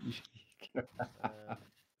 2. Yeah.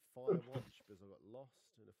 Firewatch, because I got lost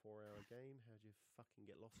in a 4-hour game. How do you fucking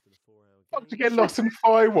get lost in a 4-hour Fuck to game? get lost in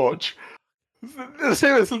Firewatch.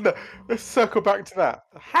 Seriously, let's circle back to that.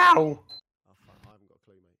 How? Oh, fuck, I haven't got a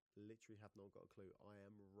clue, mate. Literally have not got a clue. I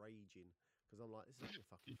am raging because I'm like, this isn't a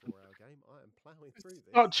fucking 4-hour game. I am ploughing through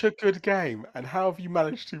this. Such a good game, and how have you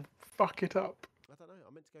managed to fuck it up? I don't know.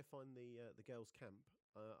 I meant to go find the girls' camp.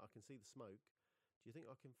 I can see the smoke. Do you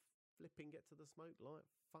think I can flipping get to the smoke? Like,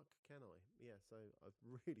 fuck, can I? Yeah. So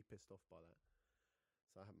I'm really pissed off by that.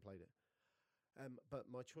 So I haven't played it. But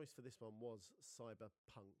my choice for this one was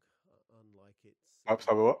Cyberpunk. Unlike its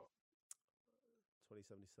Cyber what?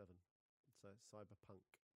 2077. So Cyberpunk.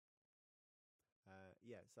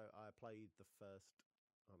 Yeah. So I played the first,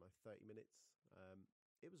 I don't know, 30 minutes.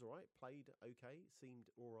 It was alright. Played okay.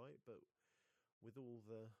 Seemed alright, but with all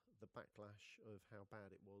the backlash of how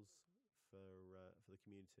bad it was for the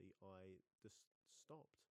community, I just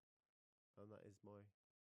stopped, and that is my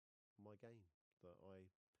game that I.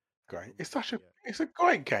 Great. It's such a. It's a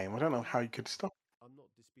great game. I don't know how you could stop. I'm not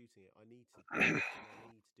disputing it. I need to. I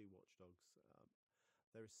need to do Watch Dogs.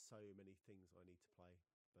 There are so many things I need to play,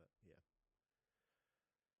 but yeah.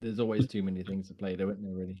 There's always too many things to play, though, isn't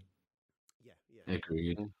there? Really. Yeah.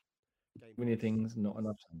 Agreed. Game Too many Pass things, not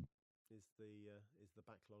enough time. is the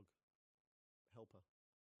backlog helper.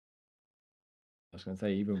 I was going to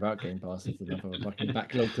say, even without Game Pass, it's enough of a fucking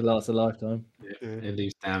backlog to last a lifetime. It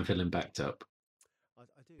leaves Dan feeling backed up. I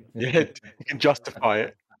do. Yeah, you can justify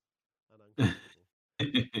it. And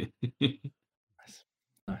uncomfortable.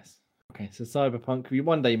 Nice. Okay, so Cyberpunk.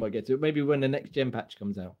 One day you might get to it. Maybe when the next gen patch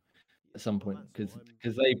comes out at some point, because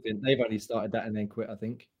they've only started that and then quit. I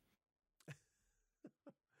think.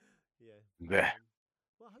 Yeah.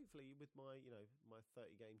 Well, hopefully with my my 30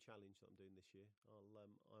 game challenge that I'm doing this year,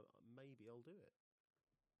 maybe I'll do it,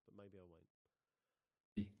 but maybe I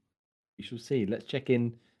won't. We shall see. Let's check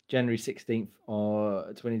in January 16th or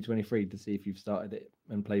 2023 to see if you've started it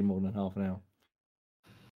and played more than half an hour.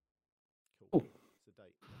 Cool. It's a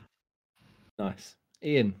date. Nice.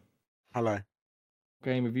 Ian. Hello. What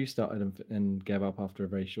game have you started and gave up after a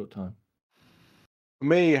very short time? For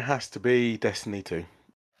me, it has to be Destiny 2.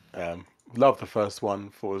 Love the first one.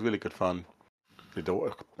 Thought it was really good fun. I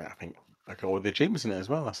think I got all the achievements in it as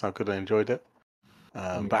well. That's how good I enjoyed it.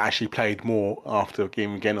 But actually played more after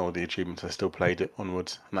getting all the achievements. I still played it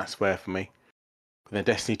onwards, and that's where for me. But then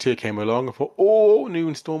Destiny 2 came along. I thought, oh, new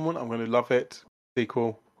installment. I'm going to love it.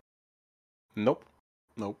 Sequel. Nope.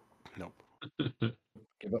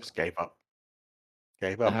 Just gave up.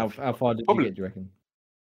 How far did you get, do you reckon?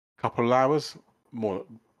 Couple of hours, more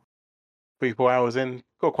 3-4 hours in.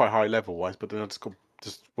 Got quite high level wise, but then I thought,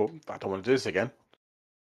 I don't want to do this again.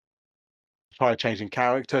 Tried changing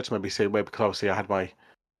character to maybe say, well, because obviously I had my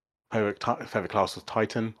favorite class was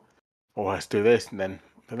Titan, or let's do this, but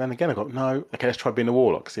then again I got no. Okay, let's try being a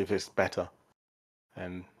warlock, see if it's better.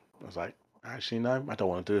 And I was like, actually no, I don't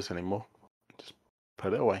want to do this anymore. Just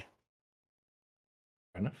put it away.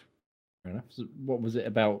 Fair enough. So what was it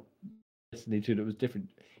about Destiny 2 that was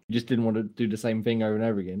different? You just didn't want to do the same thing over and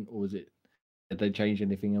over again, or did they change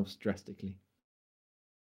anything else drastically?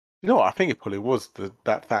 You know what? I think it probably was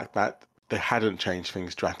that fact that they hadn't changed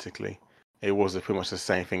things drastically. It was pretty much the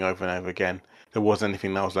same thing over and over again. There wasn't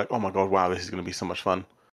anything that was like, oh my god, wow, this is going to be so much fun.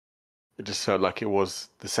 It just felt like it was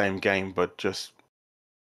the same game, but just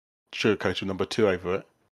sugarcoated number 2 over it.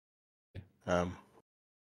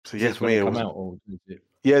 So yeah, for me it was.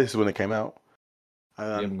 Yeah, this is when it came out.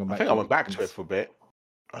 I think I went back to it for a bit.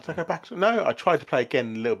 I think I back to no. I tried to play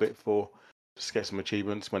again a little bit for just to get some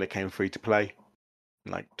achievements when it came free to play,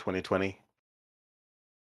 in like 2020.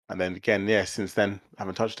 And then again, yeah, since then I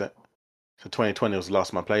haven't touched it. So 2020 was the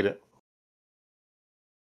last time I played it.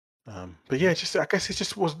 But yeah, I guess it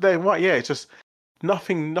just was there, right? Yeah, it's just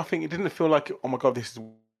nothing. It didn't feel like, oh my god, this is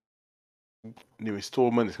a new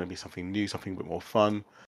installment. It's going to be something new, something a bit more fun.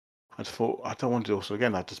 I just thought I don't want to do also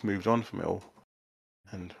again. I just moved on from it all,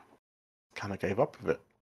 and kind of gave up with it.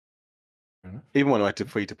 Fair Even when I went to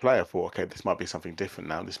free to play, I thought, okay, this might be something different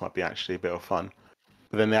now. This might be actually a bit of fun.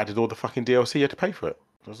 But then they added all the fucking DLC. You had to pay for it.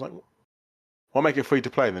 I was like, why make it free to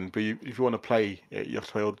play then? But if you want to play it, you have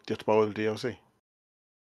to buy all the DLC.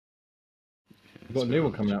 You've got a new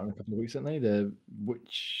one coming out in a couple of weeks, haven't they? The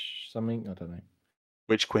Witch something, I don't know.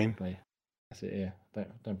 Witch Queen. Play. That's it. Yeah,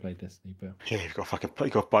 don't play Destiny, but Yeah, you've got to fucking play.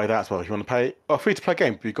 You got to buy that as well if you want to play. Oh, free to play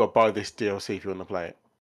game, but you've got to buy this DLC if you want to play it.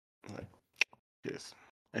 Like, yes,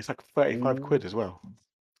 it's like 35 quid as well.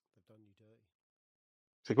 They've done you dirty.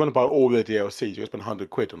 So if you want to buy all the DLCs, you're going to spend 100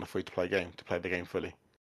 quid on a free to play game to play the game fully.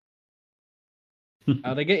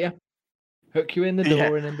 how they get you? Hook you in the Yeah.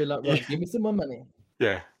 door and then be like, right, Yeah. give me some more money.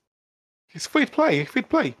 Yeah, it's free to play. Free to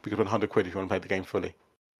play. You can spend 100 quid if you want to play the game fully.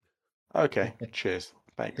 Okay, cheers.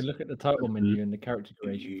 You Thanks. can look at the title menu and the character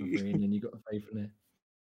creation for free, and then you got to pay from there.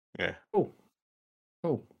 Yeah,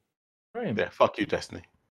 Cool. Graham. yeah. Fuck you, Destiny.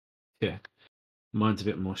 Yeah. Mine's a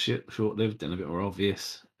bit more short-lived and a bit more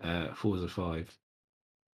obvious. Forza 5.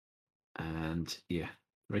 And yeah,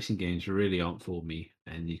 racing games really aren't for me.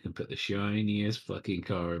 And you can put the shiniest fucking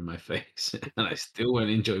car in my face, and I still won't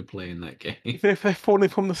enjoy playing that game. Even if they're falling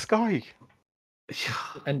from the sky.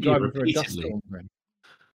 And Yeah, driving for a dust repeatedly. storm,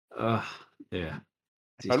 Graham. Yeah.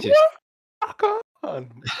 It's And just, fuck on.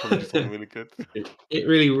 Probably just something really good. it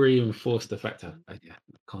really reinforced the fact that I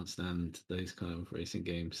can't stand those kind of racing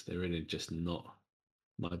games. They're really just not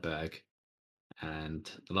my bag. And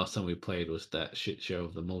the last time we played was that shit show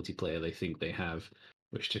of the multiplayer they think they have,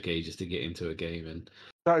 which took ages to get into a game. And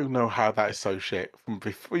I don't know how that is so shit. From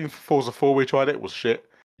before, even for Forza 4, we tried it, it was shit.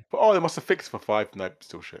 But they must have fixed it for 5. Nope,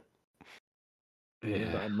 still shit. Not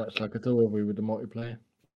yeah, much like at all, have we, with the multiplayer?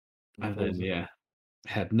 and then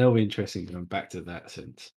had no interest in going back to that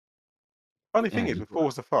since. Funny thing Yeah, is, with you are.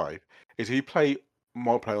 Forza 5, is if you play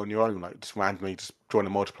multiplayer on your own, like just randomly just join a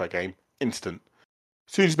multiplayer game, instant.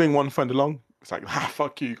 As soon as you bring one friend along, it's like,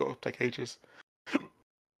 fuck you, you got to take ages.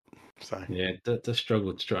 So, Yeah, the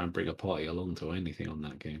struggle to try and bring a party along to anything on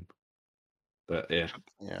that game. But yeah,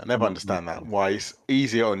 I never understand that. Why it's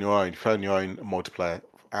easier on your own. If you play on your own multiplayer,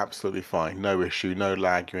 absolutely fine. No issue, no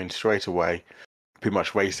lag. You're in straight away. Pretty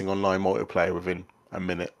much racing online multiplayer within a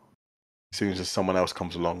minute. As soon as someone else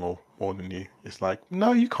comes along or more than you, it's like,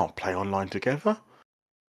 no, you can't play online together.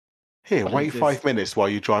 Here, But wait it's 5 just- minutes while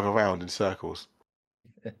you drive around in circles.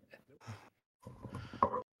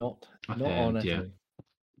 Not And, on yeah. at all.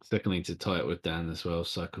 Secondly, to tie it with Dan as well,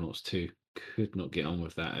 Psychonauts 2 could not get on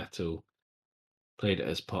with that at all. Played it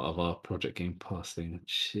as part of our Project Game Pass thing,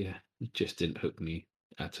 which it just didn't hook me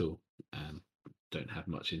at all. Don't have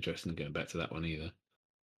much interest in going back to that one either.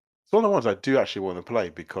 It's one of the ones I do actually want to play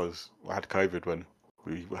because I had COVID when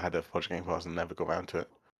we had a Project Game Pass and never got around to it.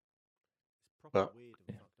 It's proper But- weird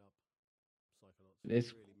and fucked up. Psychonauts. It's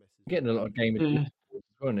It really messes Getting a lot of game Yeah. awards,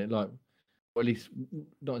 wasn't it? Like, or at least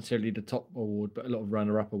not necessarily the top award, but a lot of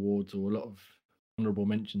runner-up awards or a lot of honourable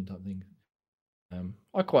mention type things.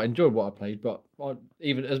 I quite enjoyed what I played, but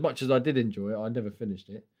even as much as I did enjoy it, I never finished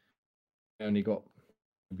it. I only got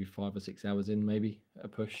maybe 5 or 6 hours in, maybe a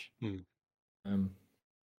push. Hmm.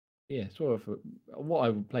 Yeah, sort of. What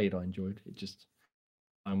I played, I enjoyed. It just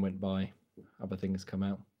time went by, other things come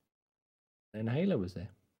out, and Halo was there.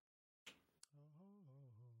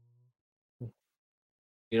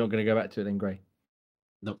 You're not going to go back to it then, Gray?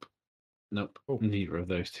 Nope. Cool. Neither of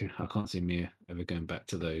those two. I can't see me ever going back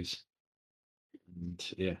to those. And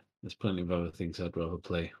yeah, there's plenty of other things I'd rather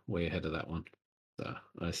play way ahead of that one. So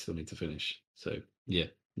I still need to finish. So yeah,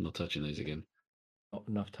 not touching those again, Not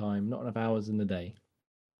enough time, not enough hours in the day.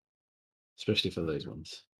 especially for those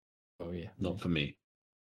ones. Oh yeah, Not for me.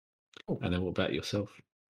 Cool. And then what about yourself?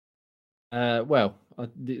 Well,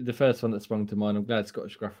 the first one that sprung to mind, I'm glad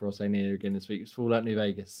Scottish Gruff are saying here again this week, was Fallout New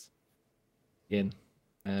Vegas. Again,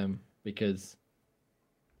 because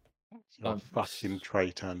A fucking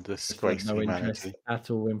traitor and just disgrace had to no humanity. interest at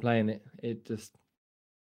all in playing it.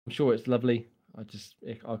 I'm sure it's lovely.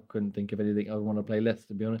 I couldn't think of anything I would want to play less,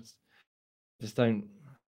 to be honest. Just don't.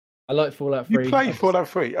 I like Fallout 3. You played Fallout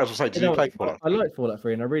 3? As I say, did you play Fallout 3? I liked Fallout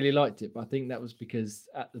 3 and I really liked it, but I think that was because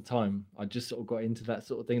at the time I just sort of got into that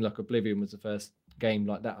sort of thing. Like Oblivion was the first game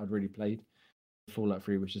like that I'd really played. Fallout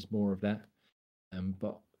 3 was just more of that.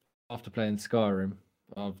 But after playing Skyrim,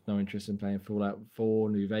 I've no interest in playing Fallout 4,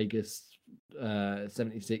 New Vegas,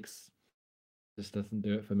 76. Just doesn't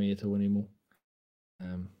do it for me at all anymore.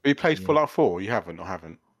 You played yeah. Fallout 4? You haven't or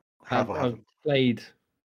haven't? Have or I've haven't? played.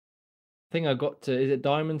 I think I got to. Is it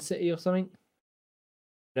Diamond City or something?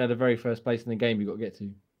 Yeah, the very first place in the game you got to get to.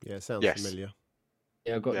 Yeah, it sounds Yes. familiar.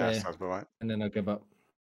 Yeah, I got Yeah, there, sounds about right. and then I gave up.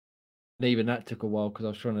 And even that took a while because I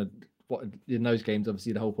was trying to. What in those games,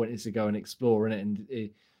 obviously, the whole point is to go and explore in it, and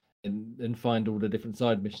and find all the different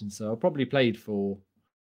side missions. So I probably played for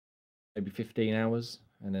maybe 15 hours,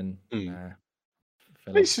 and then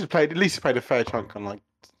At least you played a fair chunk, unlike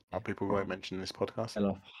people won't mention in this podcast. fell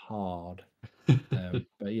off hard.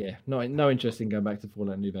 But yeah, no interest in going back to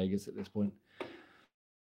Fallout New Vegas at this point.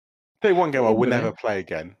 There's one game I will Yeah. never play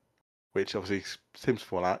again, which obviously Sims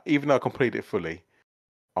Fallout. Even though I completed it fully,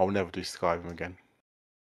 I'll never do Skyrim again.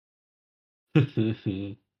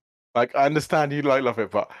 Like, I understand you love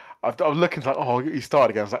it, but I was looking like, oh, you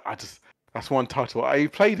started again. I was like, that's one title. I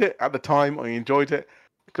played it at the time, I enjoyed it.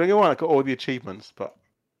 Don't get me wrong, I got all the achievements, but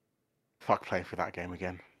fuck playing for that game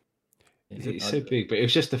again. It's so big, but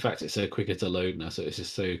it's just the fact it's so quicker to load now, so it's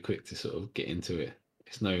just so quick to sort of get into it.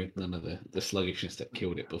 It's none of the sluggishness that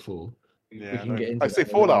killed it before. Yeah, can get into I say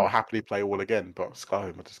that Fallout, later. I'll happily play all again, but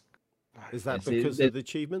Skyrim, I just. Is that Yeah, see, because there- of the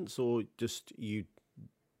achievements, or just you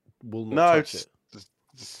will not No, touch it's it?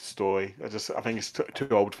 just story. I think it's too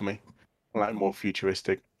old for me. I like more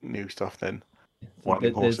futuristic, new stuff than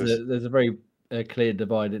Winding Horses. There's a very clear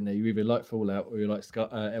divide, isn't there? You either like Fallout or you like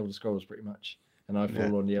Elder Scrolls, pretty much. And I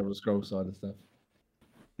fall on the Elder Scrolls side of stuff.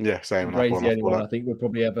 Yeah, same. and I Ray's fall the off only one. I Fallout. think we'll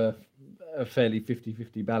probably have a fairly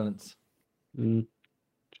 50-50 balance.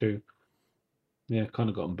 True. Yeah, kind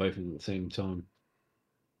of got them both in at the same time.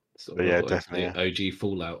 Sort But yeah, got definitely, the OG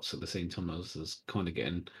Fallouts at the same time. I was kind of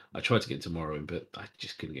getting. I tried to get into Morrowind, but I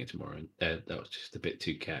just couldn't get into Morrowind. That was just a bit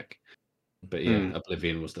too cack. But yeah,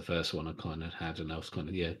 Oblivion was the first one I kind of had, and I was kind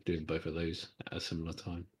of doing both of those at a similar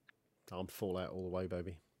time. I'm Fallout all the way,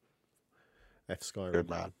 baby. F Skyrim. Good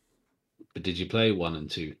man. But did you play 1 and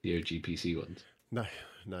 2, the OG PC ones? No.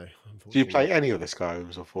 Do you play any of the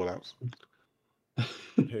Skyrims or Fallouts?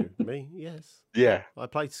 Who? Me? Yes. Yeah. I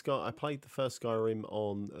played the first Skyrim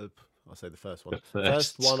on. I say the first one. The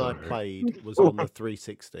First first one I Skyrim. played was on the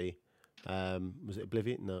 360. Was it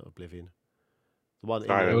Oblivion? No, Oblivion. The one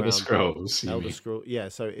in and Elder around Scrolls. Elder Scrolls. Yeah,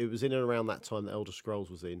 so it was in and around that time that Elder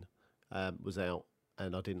Scrolls was out,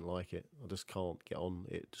 and I didn't like it. I just can't get on.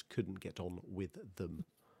 It just couldn't get on with them.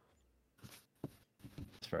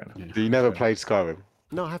 That's fair enough. Yeah. So you never played Skyrim?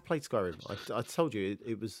 No, I have played Skyrim. I told you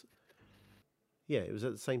it was. Yeah, it was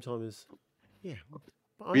at the same time as. Yeah.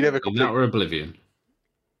 But You never That completed. or Oblivion?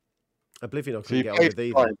 Oblivion I So you couldn't get on played with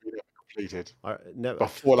either. Skyrim, you never completed. No, But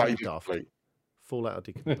Fallout you did daft. complete. Fallout I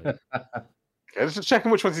did complete. Okay, let's just check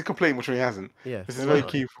which one's he's complete and which one he hasn't. Yeah, This is very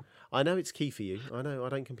Fallout. key. I know it's key for you. I know I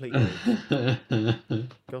don't complete games.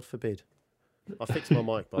 God forbid. I fixed my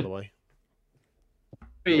mic, by the way.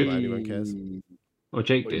 Anyone cares. Well,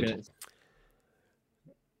 Jake 40 did. minutes.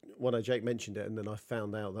 Well, no, Jake mentioned it, and then I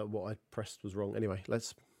found out that what I pressed was wrong. Anyway,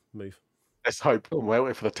 let's move. Let's hope. We'll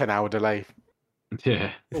wait for the 10-hour delay.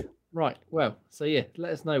 Yeah. Right. Well, so yeah,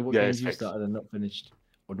 let us know what Yeah, games it's you fixed. started and not finished,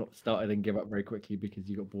 or not started and give up very quickly because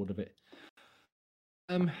you got bored of it.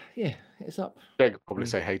 Yeah, it's up. Jake will probably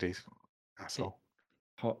say Hades. That's all.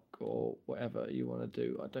 Hock or whatever you want to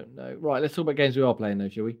do. I don't know. Right, let's talk about games we are playing though,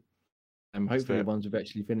 shall we? Let's Hopefully do the it. ones we've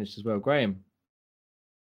actually finished as well. Graham,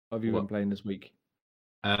 what have you been What? playing this week?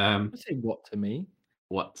 Say what to me?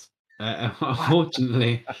 What?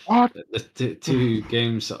 Unfortunately, What? the two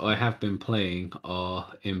games that I have been playing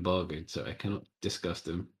are embargoed, so I cannot discuss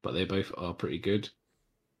them. But they both are pretty good.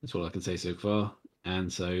 That's all I can say so far.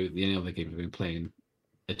 And so the only other game I've been playing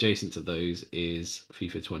adjacent to those is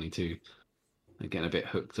FIFA 22. I'm getting a bit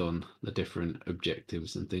hooked on the different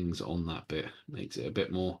objectives and things on that bit. Makes it a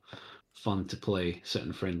bit more fun to play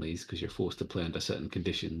certain friendlies because you're forced to play under certain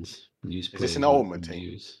conditions. Use Is this an players ultimate you team?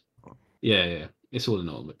 use. Yeah. It's all an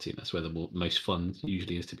ultimate team. That's where the most fun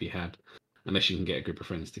usually is to be had. Unless you can get a group of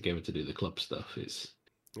friends together to do the club stuff. It's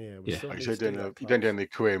Yeah, we Yeah. still Like need you to said, do that, you don't do Klaus. any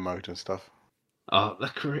career mode and stuff.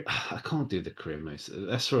 the career. I can't do the career mode.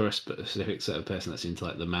 That's for a specific set of person that's into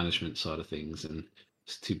like the management side of things, and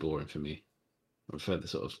it's too boring for me. I prefer the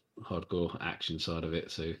sort of hardcore action side of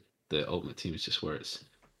it. So the ultimate team is just where it's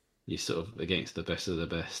you're sort of against the best of the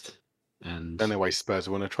best, and The only way Spurs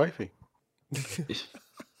win a trophy. it's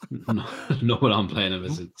not what I'm playing of.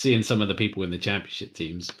 Is seeing some of the people in the championship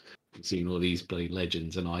teams, seeing all these bloody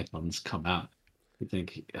legends and icons come out. You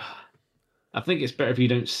think. I think it's better if you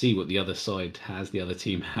don't see what the other side has, the other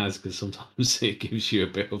team has, because sometimes it gives you a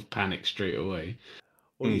bit of panic straight away.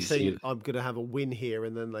 Or you You see think it. I'm going to have a win here,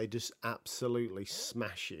 and then they just absolutely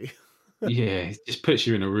smash you. Yeah, it just puts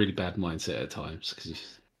you in a really bad mindset at times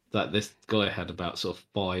because like this guy had about sort of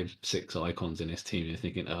 5-6 icons in his team. You're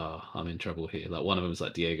thinking, oh, I'm in trouble here. Like one of them was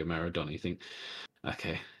like Diego Maradona. You think,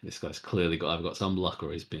 okay, this guy's clearly either got some luck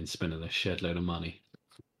or he's been spending a shed load of money.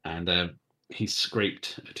 And he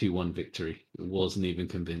scraped a 2-1 victory. It wasn't even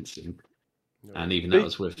convincing. And even that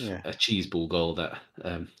was with Yeah. a cheese ball goal that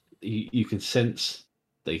you can sense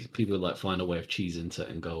people like find a way of cheesing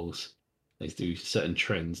certain goals. They do certain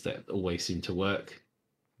trends that always seem to work,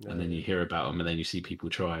 and then you hear about them, and then you see people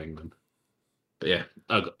trying them. But yeah,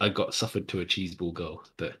 I got suffered to a cheese ball goal.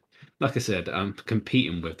 But like I said, I'm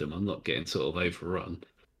competing with them. I'm not getting sort of overrun.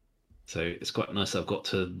 So it's quite nice I've got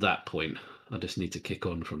to that point. I just need to kick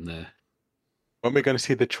on from there. When we're going to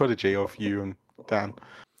see the trilogy of you and Dan.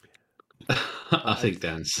 I think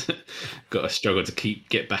Dan's got to struggle to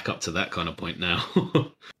get back up to that kind of point now.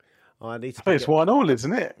 I need to. I think it's 1-1,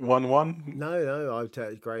 isn't it? 1-1. No,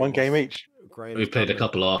 I've Graham. One game each. We played a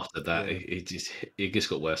couple after that. Yeah. It just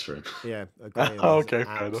got worse for him. Yeah, Graham okay,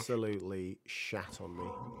 absolutely shat on me.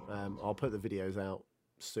 I'll put the videos out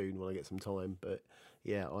soon when I get some time. But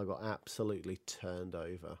yeah, I got absolutely turned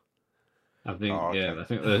over. I think I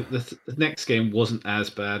think the next game wasn't as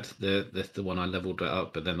bad. The one I leveled it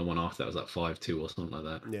up, but then the one after that was like 5-2 or something like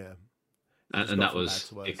that. Yeah, and that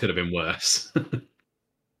was it. Could have been worse.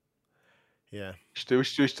 Yeah. We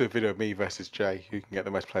should do a video of me versus Jay. Who can get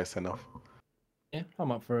the most players sent off? Yeah,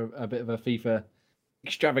 I'm up for a bit of a FIFA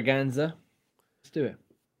extravaganza. Let's do it.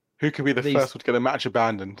 Who could be the first one to get a match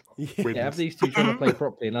abandoned? Yeah, have these two trying to play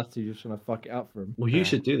properly and us two just trying to fuck it up for them. Well, you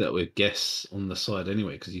should do that with guests on the side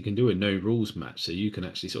anyway, because you can do a no rules match, so you can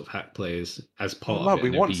actually sort of hack players as part of it.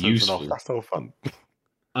 We want something off. That's all fun.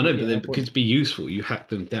 I know, but then because to be useful, you hack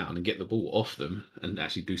them down and get the ball off them and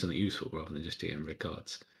actually do something useful rather than just getting red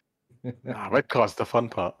cards. Red card's the fun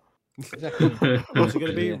part. Exactly. What's it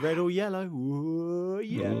going to be? Red or yellow? Ooh,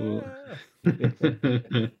 yeah.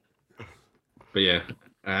 But yeah,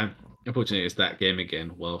 unfortunately, it's that game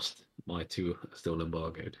again. Whilst my two are still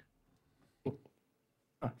embargoed.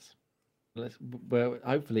 Nice. Well,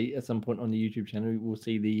 hopefully, at some point on the YouTube channel, we'll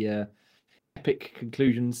see the epic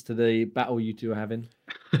conclusions to the battle you two are having,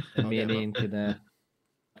 and me and Ian can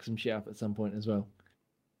fuck some shit up at some point as well.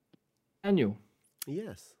 Daniel.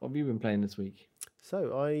 Yes. What have you been playing this week?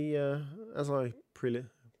 So I, as I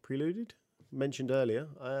mentioned earlier,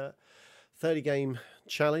 30-game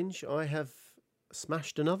challenge. I have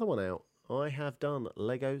smashed another one out. I have done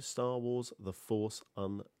Lego Star Wars: The Force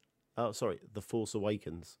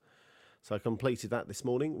Awakens. So I completed that this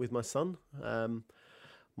morning with my son.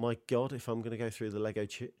 My God, if I'm going to go through the Lego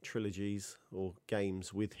trilogies or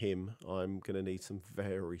games with him, I'm going to need some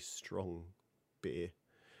very strong beer.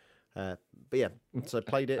 But yeah, so I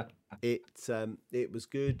played it. It was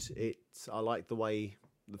good. I liked the way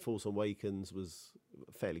The Force Awakens was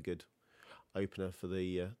a fairly good opener for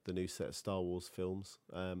the new set of Star Wars films.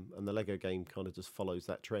 And the Lego game kind of just follows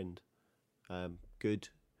that trend. Good,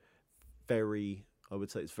 I would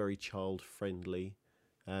say it's very child friendly.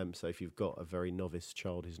 So if you've got a very novice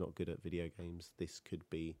child who's not good at video games, this could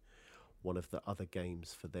be one of the other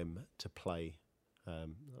games for them to play. I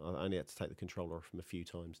only had to take the controller off him a few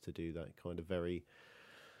times to do that kind of very,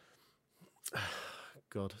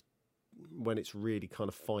 God, when it's really kind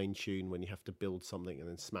of fine-tuned, when you have to build something and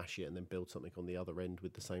then smash it and then build something on the other end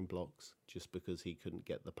with the same blocks, just because he couldn't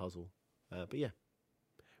get the puzzle. But yeah,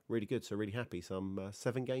 really good, so really happy. So I'm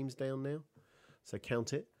 7 games down now, so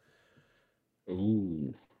count it.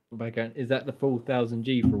 Ooh. Is that the full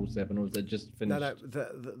 1000G for all 7, or is it just finished? No.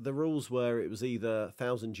 The rules were it was either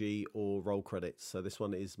 1000G or roll credits. So this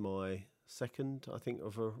one is my second, I think,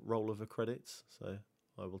 of a roll of credits. So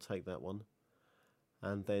I will take that one.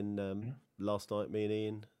 And then last night, me and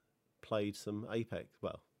Ian played some Apex.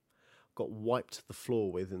 Well, got wiped to the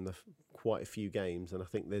floor with in quite a few games, and I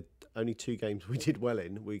think the only 2 games we did well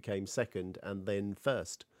in, we came second and then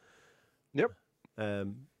first. Yep.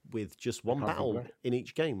 With just one battle in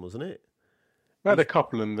each game, wasn't it? We had a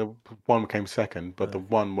couple, and the one came second, but the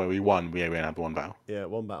one where we won, we only had one battle. Yeah,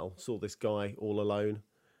 one battle. Saw this guy all alone.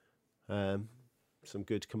 Some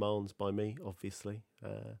good commands by me, obviously.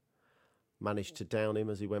 Managed to down him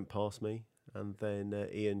as he went past me, and then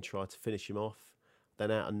Ian tried to finish him off.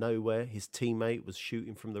 Then out of nowhere, his teammate was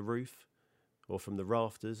shooting from the roof, or from the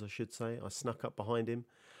rafters, I should say. I snuck up behind him,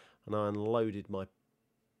 and I unloaded my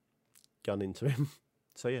gun into him.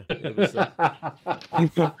 So yeah, it was. That's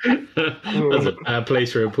a bad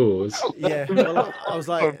place for a pause. Yeah, well, I was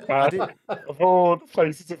like, of all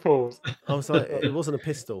places to pause. I was like, it wasn't a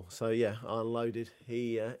pistol, so yeah, I unloaded.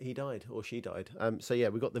 He died, or she died. So yeah,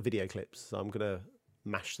 we got the video clips. So I'm gonna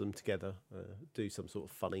mash them together, do some sort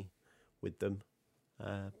of funny with them.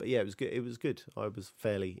 But yeah, it was good. It was good. I was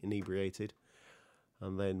fairly inebriated,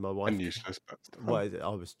 and then my wife. Useless, but I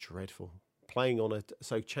was dreadful playing on it.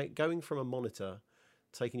 So going from a monitor,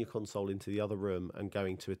 taking your console into the other room and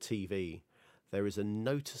going to a TV, there is a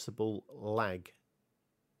noticeable lag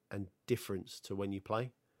and difference to when you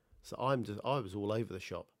play. So I was all over the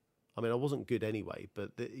shop. I mean, I wasn't good anyway,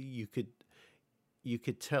 but you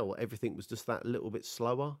could tell everything was just that little bit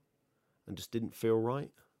slower, and just didn't feel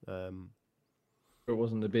right. It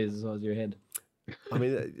wasn't the beers the size of your head. I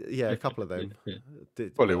mean, yeah, a couple of them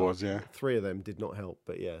did. Well, it was, yeah. 3 of them did not help,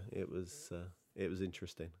 but yeah, it was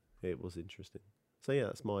interesting. It was interesting. So yeah,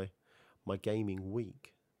 that's my gaming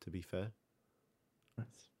week. To be fair,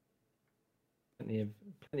 That's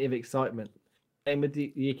plenty of excitement. Playing with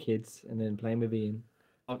your kids and then playing with Ian.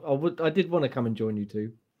 I did want to come and join you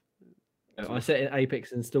too. I set in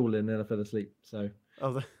Apex install and then I fell asleep. So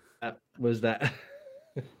that was that.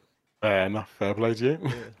 Fair enough. Fair play to you.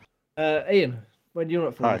 yeah. Ian, when you're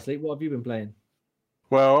not falling Hi. asleep, what have you been playing?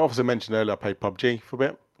 Well, obviously mentioned earlier, I played PUBG for a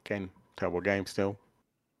bit. Again, terrible game still.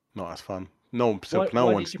 Not as fun. No one still.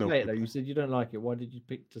 Why did you play it though? You said you don't like it. Why did you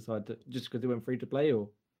decide to just because it went free to play or?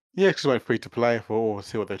 Yeah, because it went free to play. I thought,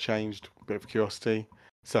 see what they changed. A bit of curiosity.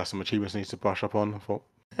 So some achievements needs to brush up on. I thought,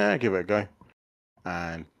 yeah, give it a go.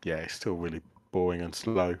 And yeah, it's still really boring and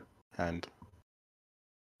slow and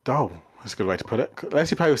dull. That's a good way to put it.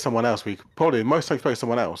 Unless you play with someone else, probably most times play with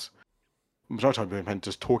someone else. Majority of the time,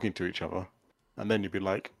 just talking to each other, and then you'd be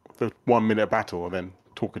like the 1 minute battle, and then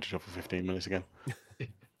talking to each other for 15 minutes again.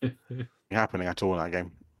 Happening at all in that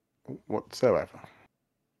game whatsoever.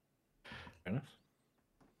 Fair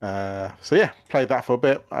enough. So yeah, played that for a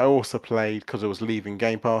bit. I also played, because it was leaving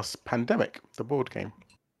Game Pass, Pandemic, the board game.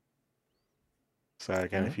 So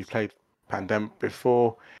again, if you played Pandemic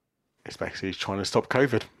before, it's basically trying to stop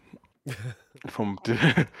COVID from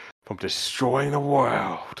destroying the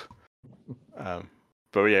world.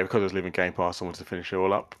 But yeah, because I was leaving Game Pass, I wanted to finish it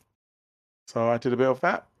all up. So I did a bit of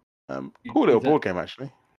that. Cool little board game,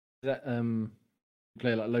 actually. Is that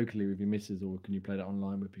play like locally with your missus, or can you play that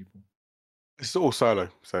online with people? It's all solo,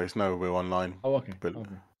 so it's no real online. Oh, okay. But,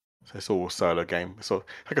 Okay. So it's all solo game. It's all,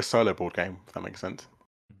 like a solo board game, if that makes sense.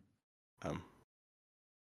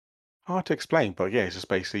 Hard to explain, but yeah, it's just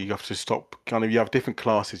basically you have to stop. You have different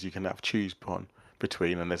classes you can choose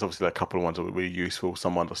between, and there's obviously a couple of ones that are really useful.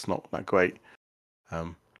 Some ones that's not that great.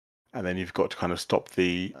 And then you've got to kind of stop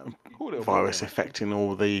the virus affecting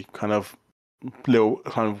all the kind of little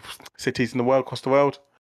kind of cities in the world, across the world.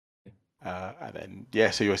 And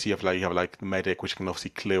then so you have like the medic, which can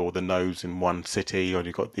obviously clear all the nodes in one city, or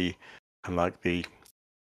you've got the kind of like the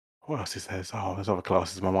what else is there? Oh, there's other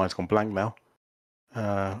classes. My mind's gone blank now.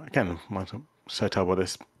 Again, I'm so terrible at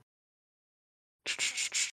this.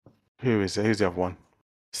 Who's the other one?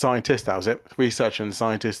 Scientist, that was it. Researcher and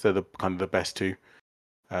scientist are the kind of the best two.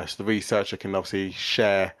 So the researcher can obviously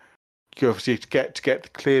share. You obviously to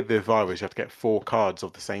clear the virus, you have to get 4 cards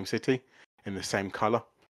of the same city in the same color.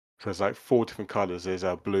 So there's like 4 different colors. There's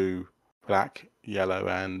blue, black, yellow,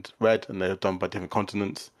 and red, and they're done by different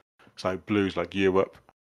continents. So blue's like Europe.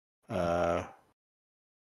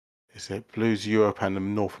 Is it blue's Europe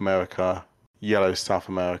and North America? Yellow's South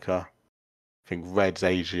America. I think red's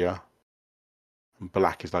Asia. And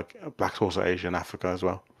black's also Asia and Africa as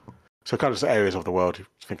well. So kind of just areas of the world, if you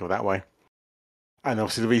think of it that way. And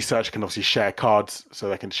obviously the researcher can obviously share cards, so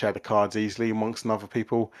they can share the cards easily amongst other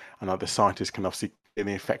people. And the scientists can obviously clear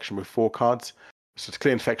the infection with 4 cards. So to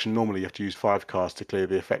clear infection, normally you have to use 5 cards to clear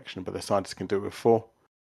the infection, but the scientists can do it with 4.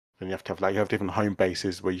 Then you have to have different home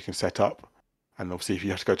bases where you can set up. And obviously, if you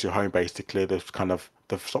have to go to your home base to clear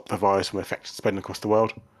stop the virus from spreading across the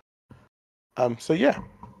world. So yeah,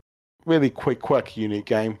 really quick, quirky, unique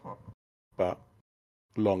game, but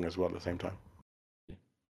long as well at the same time.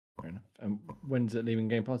 Fair enough. And when's it leaving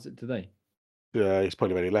Game Pass? Today? It's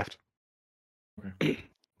probably already left. Okay.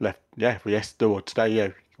 Left, yeah. Well, today, yeah,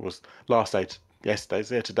 it was last day. Yesterday's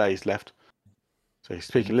there. Today's left. So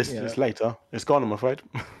speaking, it's later. It's gone, I'm afraid.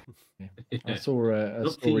 Yeah. I saw a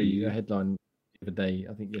story, a headline the other day,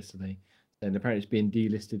 I think yesterday, saying apparently it's being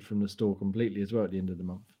delisted from the store completely as well at the end of the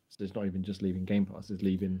month. So it's not even just leaving Game Pass; it's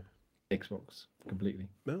leaving Xbox completely.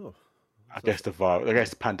 No, I guess the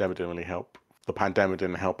pandemic didn't really help. The pandemic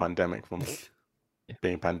didn't help Pandemic from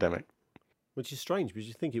being Pandemic. which is strange because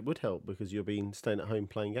you think it would help because you're staying at home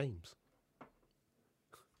playing games.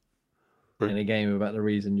 In a game about the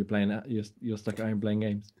reason you're playing, you're stuck at home playing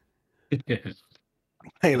games.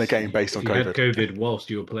 Playing a game based on If you had COVID. COVID whilst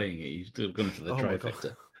you were playing it, you've still gone to the Oh my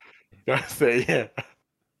trifecta. That's it, yeah.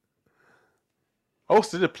 I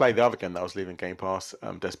also did play the other game that was leaving Game Pass,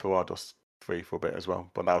 Desperados 3 for a bit as well,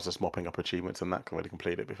 but that was just mopping up achievements and that. I already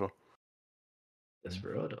completed it before.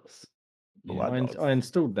 Desperados. Yeah, I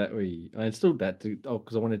installed that. I installed that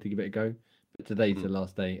because I wanted to give it a go. But today's the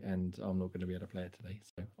last day, and I'm not going to be able to play it today.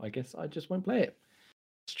 So I guess I just won't play it.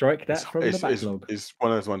 Strike that from the backlog. It's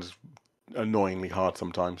one of those ones annoyingly hard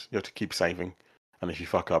sometimes. You have to keep saving, and if you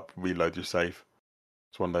fuck up, reload your save.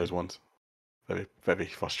 It's one of those ones. Very, very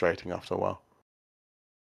frustrating after a while.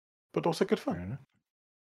 but also good Fair fun. enough.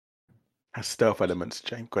 Has stealth elements.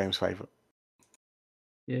 Graham's favourite.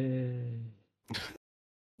 Yay.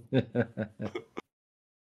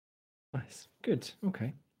 Nice. Good.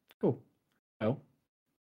 Okay. Cool. Well,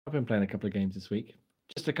 I've been playing a couple of games this week.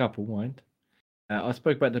 Just a couple, mind. I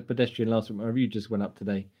spoke about the Pedestrian last week. My review just went up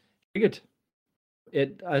today. Pretty good.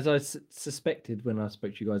 It, as I suspected when I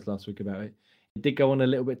spoke to you guys last week about it, it did go on a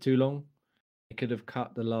little bit too long. It could have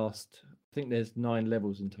cut the last. I think there's 9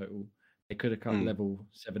 levels in total. It could have cut level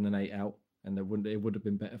 7 and 8 out, and it would have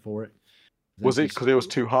been better for it. Was it because it was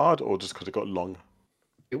too hard, or just because it got long?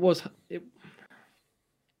 It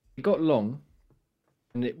got long,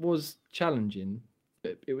 and it was challenging.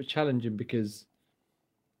 But it was challenging because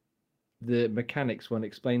the mechanics weren't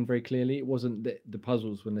explained very clearly. It wasn't that the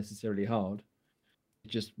puzzles were necessarily hard.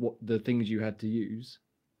 Just what the things you had to use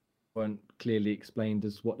weren't clearly explained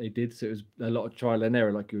as what they did. So it was a lot of trial and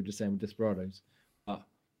error, like you were just saying with Desperados. But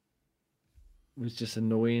it was just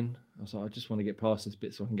annoying. I was like, I just want to get past this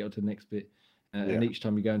bit so I can get on to the next bit. And each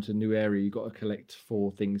time you go into a new area, you've got to collect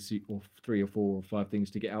 4 things, or 3 or 4 or 5 things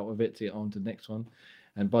to get out of it to get on to the next one.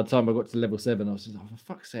 And by the time I got to level 7, I was just like, oh, for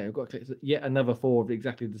fuck's sake, I've got to collect yet another 4 of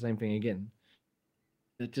exactly the same thing again.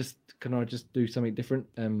 Can I just do something different?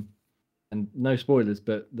 And no spoilers,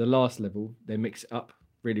 but the last level, they mix it up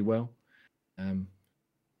really well.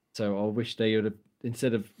 So I wish they would have,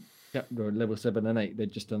 instead of level 7 and 8,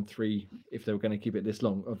 they'd just done 3 if they were going to keep it this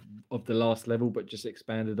long of the last level, but just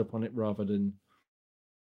expanded upon it rather than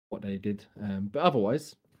what they did. But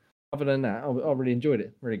otherwise, other than that, I really enjoyed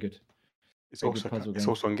it. Really good. It's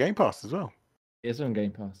also on Game Pass as well. It's on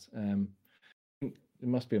Game Pass. It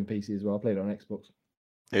must be on PC as well. I played it on Xbox.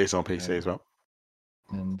 It's on PC as well.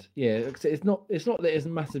 And yeah, it's not that it's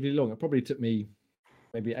massively long. It probably took me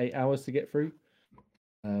maybe 8 hours to get through.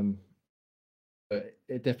 But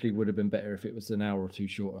it definitely would have been better if it was an hour or 2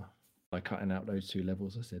 shorter by cutting out those 2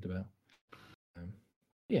 levels I said about.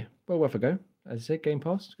 Yeah, well worth a go. As I said, Game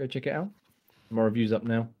Pass. Go check it out. My review's up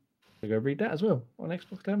now. So go read that as well on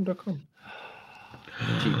xboxcam.com.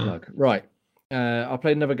 Cheap plug. Right. I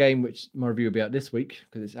played another game which my review will be out this week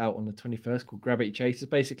because it's out on the 21st called Gravity Chase. It's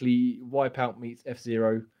basically Wipeout meets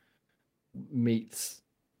F-Zero meets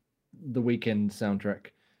the Weekend soundtrack.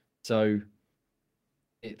 So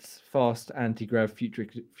it's fast anti-grav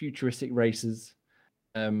futuristic races.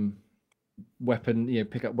 Weapon,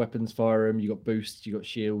 pick up weapons, fire them. You got boosts, you got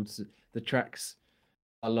shields. The tracks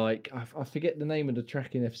are like, I forget the name of the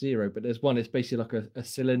track in F-Zero, but there's one. It's basically like a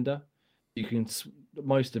cylinder. You can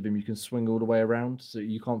most of them you can swing all the way around, so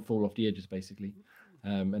you can't fall off the edges basically.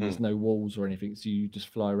 And there's no walls or anything, so you just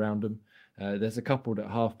fly around them. There's a couple that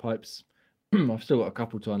are half pipes. I've still got a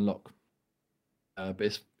couple to unlock,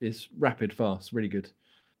 but it's rapid, fast, really good.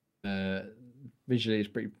 Visually, it's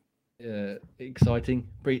pretty exciting.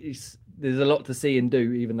 There's a lot to see and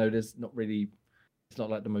do, even though there's not really. It's not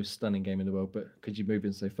like the most stunning game in the world, but because you're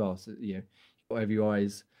moving so fast, you've got to have your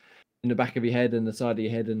eyes in the back of your head and the side of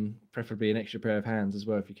your head, and preferably an extra pair of hands as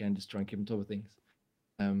well if you can, just try and keep on top of things.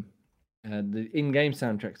 And the in-game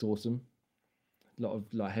soundtrack's awesome. A lot of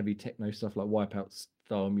like heavy techno stuff, like Wipeout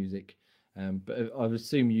style music. But I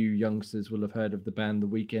assume you youngsters will have heard of the band The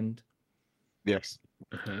Weeknd. Yes,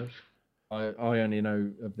 I have. I only know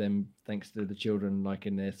of them thanks to the children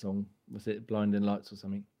liking their song. Was it Blinding Lights or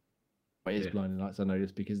something? It is Blinding Lights. I know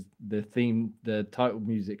this because the title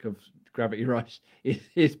music of Gravity Rush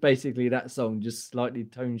is basically that song, just slightly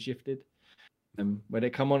tone shifted. When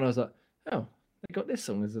it come on, I was like, oh, they got this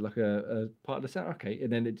song as like a part of the sound. Okay,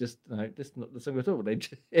 and then it just this is not the song at all. They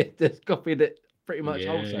just copied it pretty much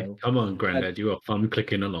wholesale. Come on, Grandad, you got fun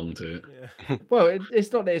clicking along to it. Yeah. Well,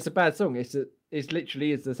 it's not that it's a bad song. It's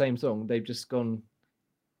literally is the same song. They've just gone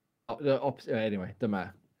the opposite. Anyway, doesn't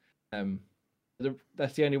matter.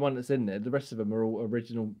 That's the only one that's in there. The rest of them are all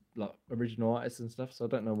original artists and stuff. So I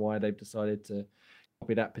don't know why they've decided to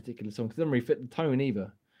copy that particular song. Because it doesn't really fit the tone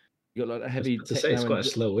either. You got like a heavy. To say it's quite a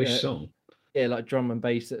slowish song. Yeah, like drum and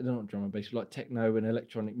bass. Not drum and bass, like techno and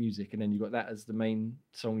electronic music, and then you got that as the main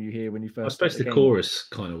song you hear when you first. I suppose the chorus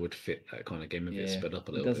kind of would fit that kind of game if it's sped up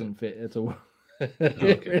a little bit. It doesn't fit at all.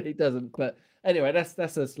 It really doesn't. But anyway,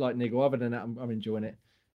 that's a slight niggle. Other than that, I'm enjoying it.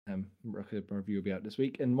 My review will be out this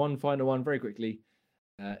week. And one final one, very quickly.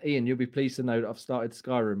 Ian, you'll be pleased to know that I've started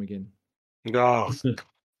Skyrim again. Oh.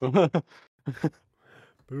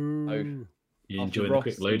 Boo. You enjoy the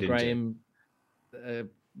quick loading. Graham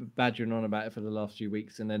badgering on about it for the last few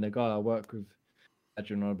weeks, and then a guy I work with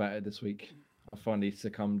badgering on about it this week. I finally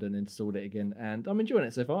succumbed and installed it again, and I'm enjoying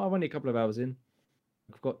it so far. I'm only a couple of hours in.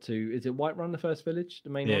 I've got to. Is it Whiterun, the first village, the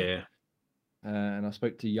main one? Yeah. And I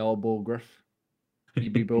spoke to Jarl Borgruff,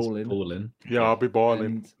 You'd be He's balling. balling. Yeah, I'll be boiling.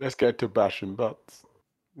 And- Let's get to bashing butts.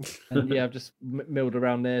 And yeah, I've just milled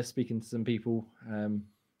around there, speaking to some people.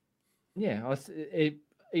 Yeah,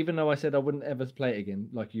 even though I said I wouldn't ever play it again,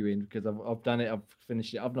 like you, Ian, because I've done it, I've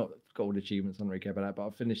finished it. I've not got all the achievements, I don't really care about that, but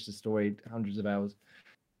I've finished the story, hundreds of hours.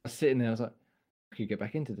 I was sitting there, I was like, I could get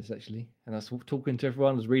back into this actually. And I was talking to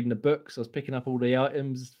everyone, I was reading the books, I was picking up all the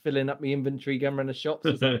items, filling up my inventory, going around the shops.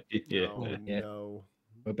 I was like, Yeah. Oh, Yeah. no.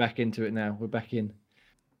 we're back into it now. We're back in.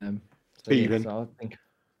 So, Steven. so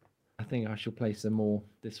I think I shall play some more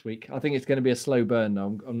this week. I think it's going to be a slow burn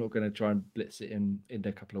though. I'm not going to try and blitz it in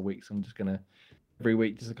a couple of weeks. I'm just going to every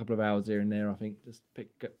week, just a couple of hours here and there. I think just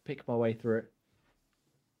pick my way through it.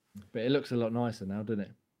 But it looks a lot nicer now, doesn't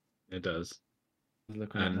it? It does. It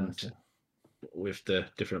looks a lot And nicer. with the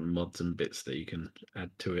different mods and bits that you can add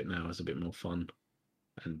to it now, it's a bit more fun.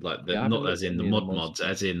 And like Yeah, I haven't not looked as at in the any of the mod mods. mods,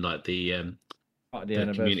 as in like the Part of the the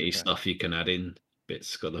anniversary community pack. stuff you can add in.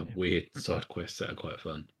 Bits got the Yeah. weird side quests that are quite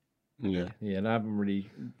fun. Yeah. Yeah, and I haven't really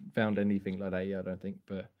found anything like that yet, I don't think.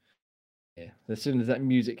 But yeah, as soon as that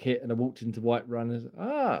music hit and I walked into Whiterun, I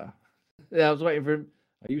was yeah, I was waiting for him.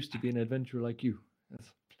 I used to be an adventurer like you.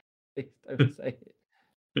 Please don't say it.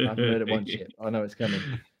 I haven't heard it once yet. I know it's coming.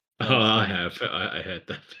 Oh, I have. I heard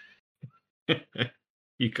that.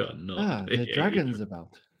 You can't not. The dragon's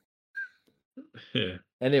about. Yeah.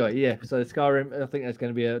 Anyway, yeah. So Skyrim, I think that's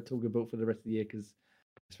going to be a talk about for the rest of the year because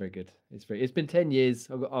it's very good. It's been 10 years.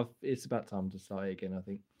 It's about time to start it again, I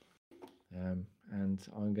think. And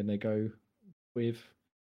I'm going to go with.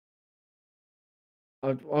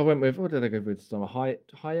 I went with, what did I go with? Some high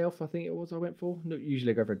elf, I think it was. I went for. No,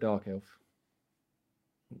 usually I go for a dark elf.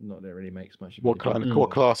 Not that it really makes much. Of a What difference, kind of what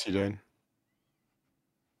but, class are you doing?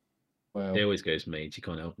 well, He always goes mage. He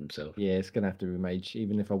can't help himself. yeah, it's gonna have to be mage.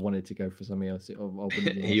 Even if I wanted to go for something else, I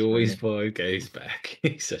wouldn't. He always goes back.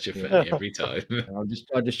 He's such a Yeah. fan every time.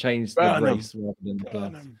 I just changed the Burn 'em. race rather than the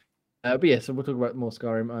class. But yeah, so we'll talk about more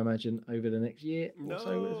Skyrim, I imagine, over the next year or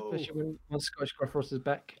so, especially once Scottish Frost is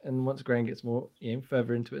back and once Graham gets more,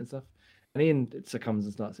 further into it and stuff. And Ian succumbs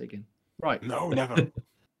and starts it again. Right, No, never.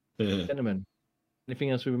 Yeah. gentlemen, anything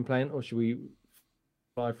else we've been playing, or should we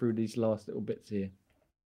fly through these last little bits here?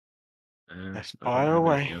 Let's I don't fire have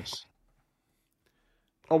away. anything else.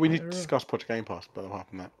 Oh, we need to Fire discuss Project Game Pass, but apart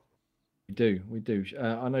from that. We do.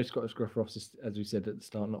 I know Scottish Ross is, as we said at the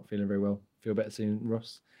start, not feeling very well. Feel better soon,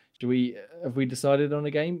 Ross. Have we decided on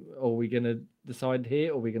a game, or are we going to decide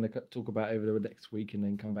here, or are we going to talk about it over the next week and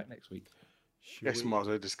then come back next week? Yes, we might as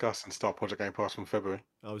well discuss and start Project Game Pass from February.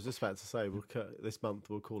 I was just about to say, this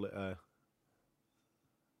month we'll call it an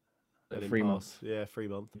 3 impasse. months. Yeah, 3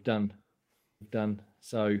 month. We've done.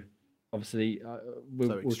 So obviously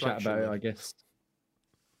we'll chat about it, I guess.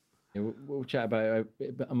 Yeah, we'll chat about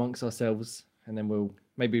it amongst ourselves, and then we'll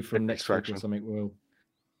maybe from next week or Extraction. something we'll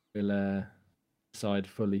decide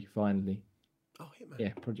finally. Oh, Hitman. Yeah,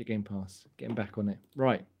 Project Game Pass, getting back on it.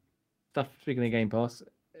 Right, stuff. Speaking of Game Pass,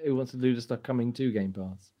 who wants to do the stuff coming to Game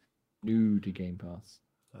Pass? New to Game Pass.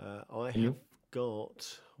 I And you? have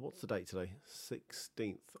got, what's the date today?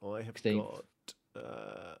 16th. I have 16th.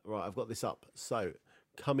 got, right, I've got this up. So,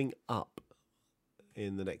 coming up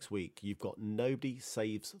in the next week, you've got Nobody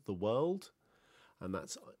Saves the World, and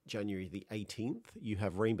that's January the 18th. You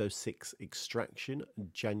have Rainbow Six Extraction,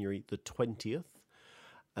 January the 20th.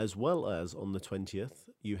 As well as on the 20th,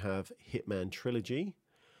 you have Hitman Trilogy.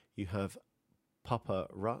 You have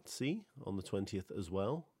Paparazzi on the 20th as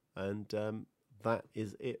well. And that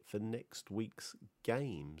is it for next week's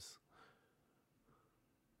games.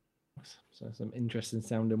 So some interesting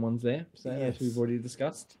sounding ones there. So as we've Yes. already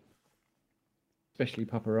discussed, especially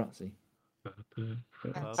Paparazzi.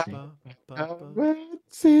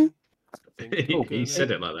 See? He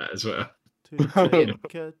said it like that as well. To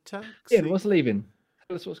take a taxi. Ian, what's leaving?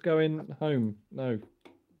 Tell us what's going home. No.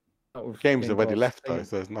 Not with Games Game already Pass. left Hang though, on.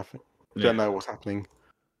 so there's nothing. Yeah. Don't know what's happening.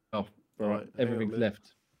 Oh, Right, right. hang on a Everything's minute.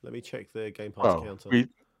 left. Let me check the Game Pass Well, counter.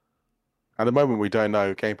 at the moment we don't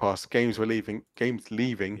know. Game Pass games leaving.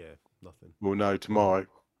 Yeah, nothing. We'll know tomorrow.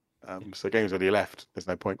 So games already left. There's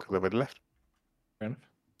no point because they've already left. Fair enough.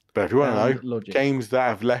 But if you want to know, Sound logic. games that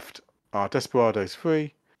have left are Desperados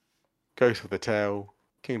 3, Ghost of the Tail,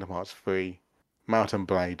 Kingdom Hearts 3, Mountain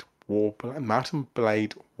Blade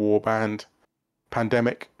Warband,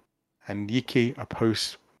 Pandemic, and Yiki, a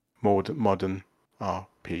post-modern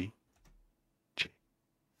RPG.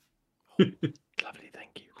 Lovely,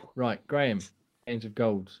 thank you. Right, Graham, Games of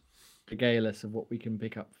Gold. Regale us of what we can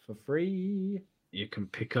pick up for free. You can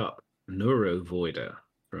pick up Neurovoider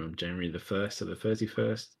from January the 1st to the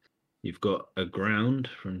 31st. You've got Aground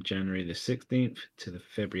from January the 16th to the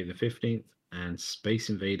February the 15th. and Space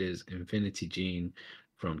Invaders Infinity Gene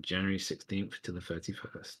from January 16th to the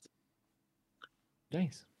 31st.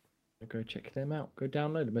 Nice. Go check them out. Go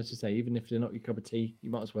download them. As I say, even if they're not your cup of tea, you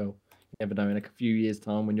might as well. You never know. In a few years'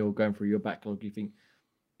 time, when you're going through your backlog, you think,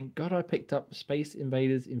 "Thank God I picked up Space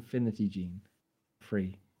Invaders Infinity Gene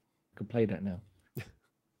free. I can play that now."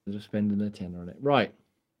 Instead of spending a tenner on it. Right.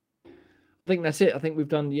 I think that's it. I think we've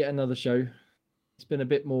done yet another show. It's been a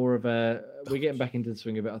bit more of a. We're getting back into the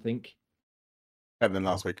swing of it, I think. Better than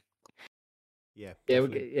last week. Yeah. Yeah,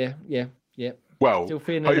 definitely. yeah. Well, Still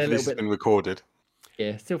feeling a hopefully little this has bit. been recorded.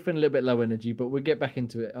 Yeah, still feeling a little bit low energy, but we'll get back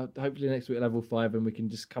into it. Hopefully next week level 5, and we can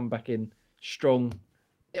just come back in strong.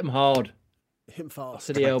 Hit them hard Him fast.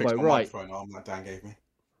 to the Can I fix elbow. my Right. microphone arm that Dan gave me?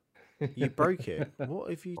 You broke it. What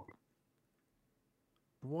have you?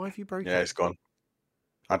 Why have you broken Yeah, it? it's gone.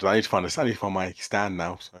 I don't know. I need to find this. I need to find my stand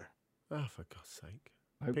now. So Oh, for God's sake!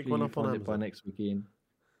 Hopefully one you up on find it by Amazon. next week, Ian.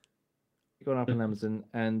 Pick one up on Amazon,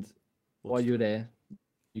 and while What's- you're there,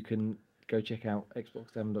 you can go check out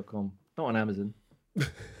xbox7.com. Not on Amazon.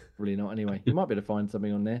 Really not, anyway. You might be able to find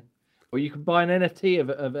something on there. Or you can buy an NFT of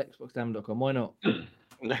xbox7.com. Why not?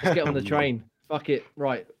 Let's get on the train. Fuck it.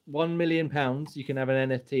 Right. £1 million. You can have an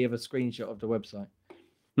NFT of a screenshot of the website.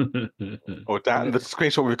 Or Dan, the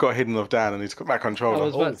screenshot we've got hidden of Dan, and he's got that I controller.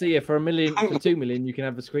 was about to say, yeah, for $2 million, you can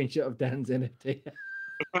have a screenshot of Dan's NFT.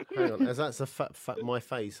 Hang on, as that's my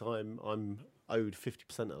face, I'm owed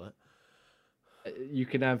 50% of that. You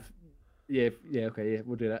can have, okay,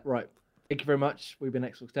 we'll do that. Right. Thank you very much. We've been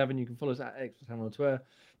Xbox Tavern. You can follow us at Xbox Tavern on Twitter,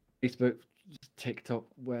 Facebook, TikTok,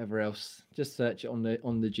 wherever else. Just search it on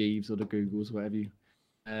the Jeeves or the Googles, whatever you.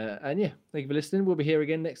 And yeah, thank you for listening. We'll be here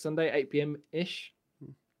again next Sunday, 8 p.m. ish.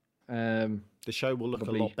 The show will look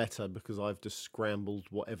Probably. a lot better because I've just scrambled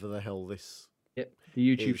whatever the hell this. Yep.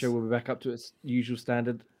 The YouTube show is- will be back up to its usual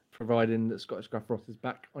standard, providing that Scottish Gruff Roth is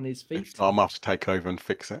back on his feet. So I'm off to take over and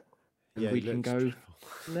fix it. And Yeah, we it can looks go dreadful.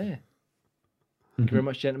 from there. Thank you very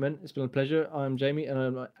much, gentlemen. It's been a pleasure. I'm Jamie, and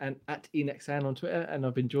I'm at Enexan on Twitter, and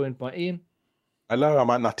I've been joined by Ian, Hello, I'm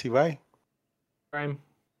at Nutty Way. Graham,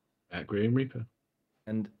 At Graham Reaper.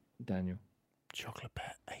 and Daniel. Chocolate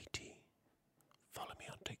Bear 80. Follow me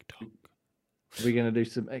on TikTok. Are we going to do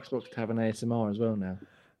some Xbox Tavern ASMR as well now?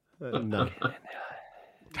 No.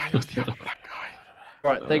 Daniel's the other black guy.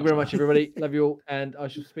 Right. Thank you very much, everybody. Love you all, and I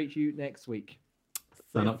shall speak to you next week.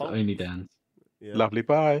 Stand up for only dance. Yeah. Lovely,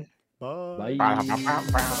 bye. Bye. Bye.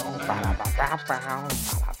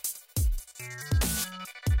 Bye.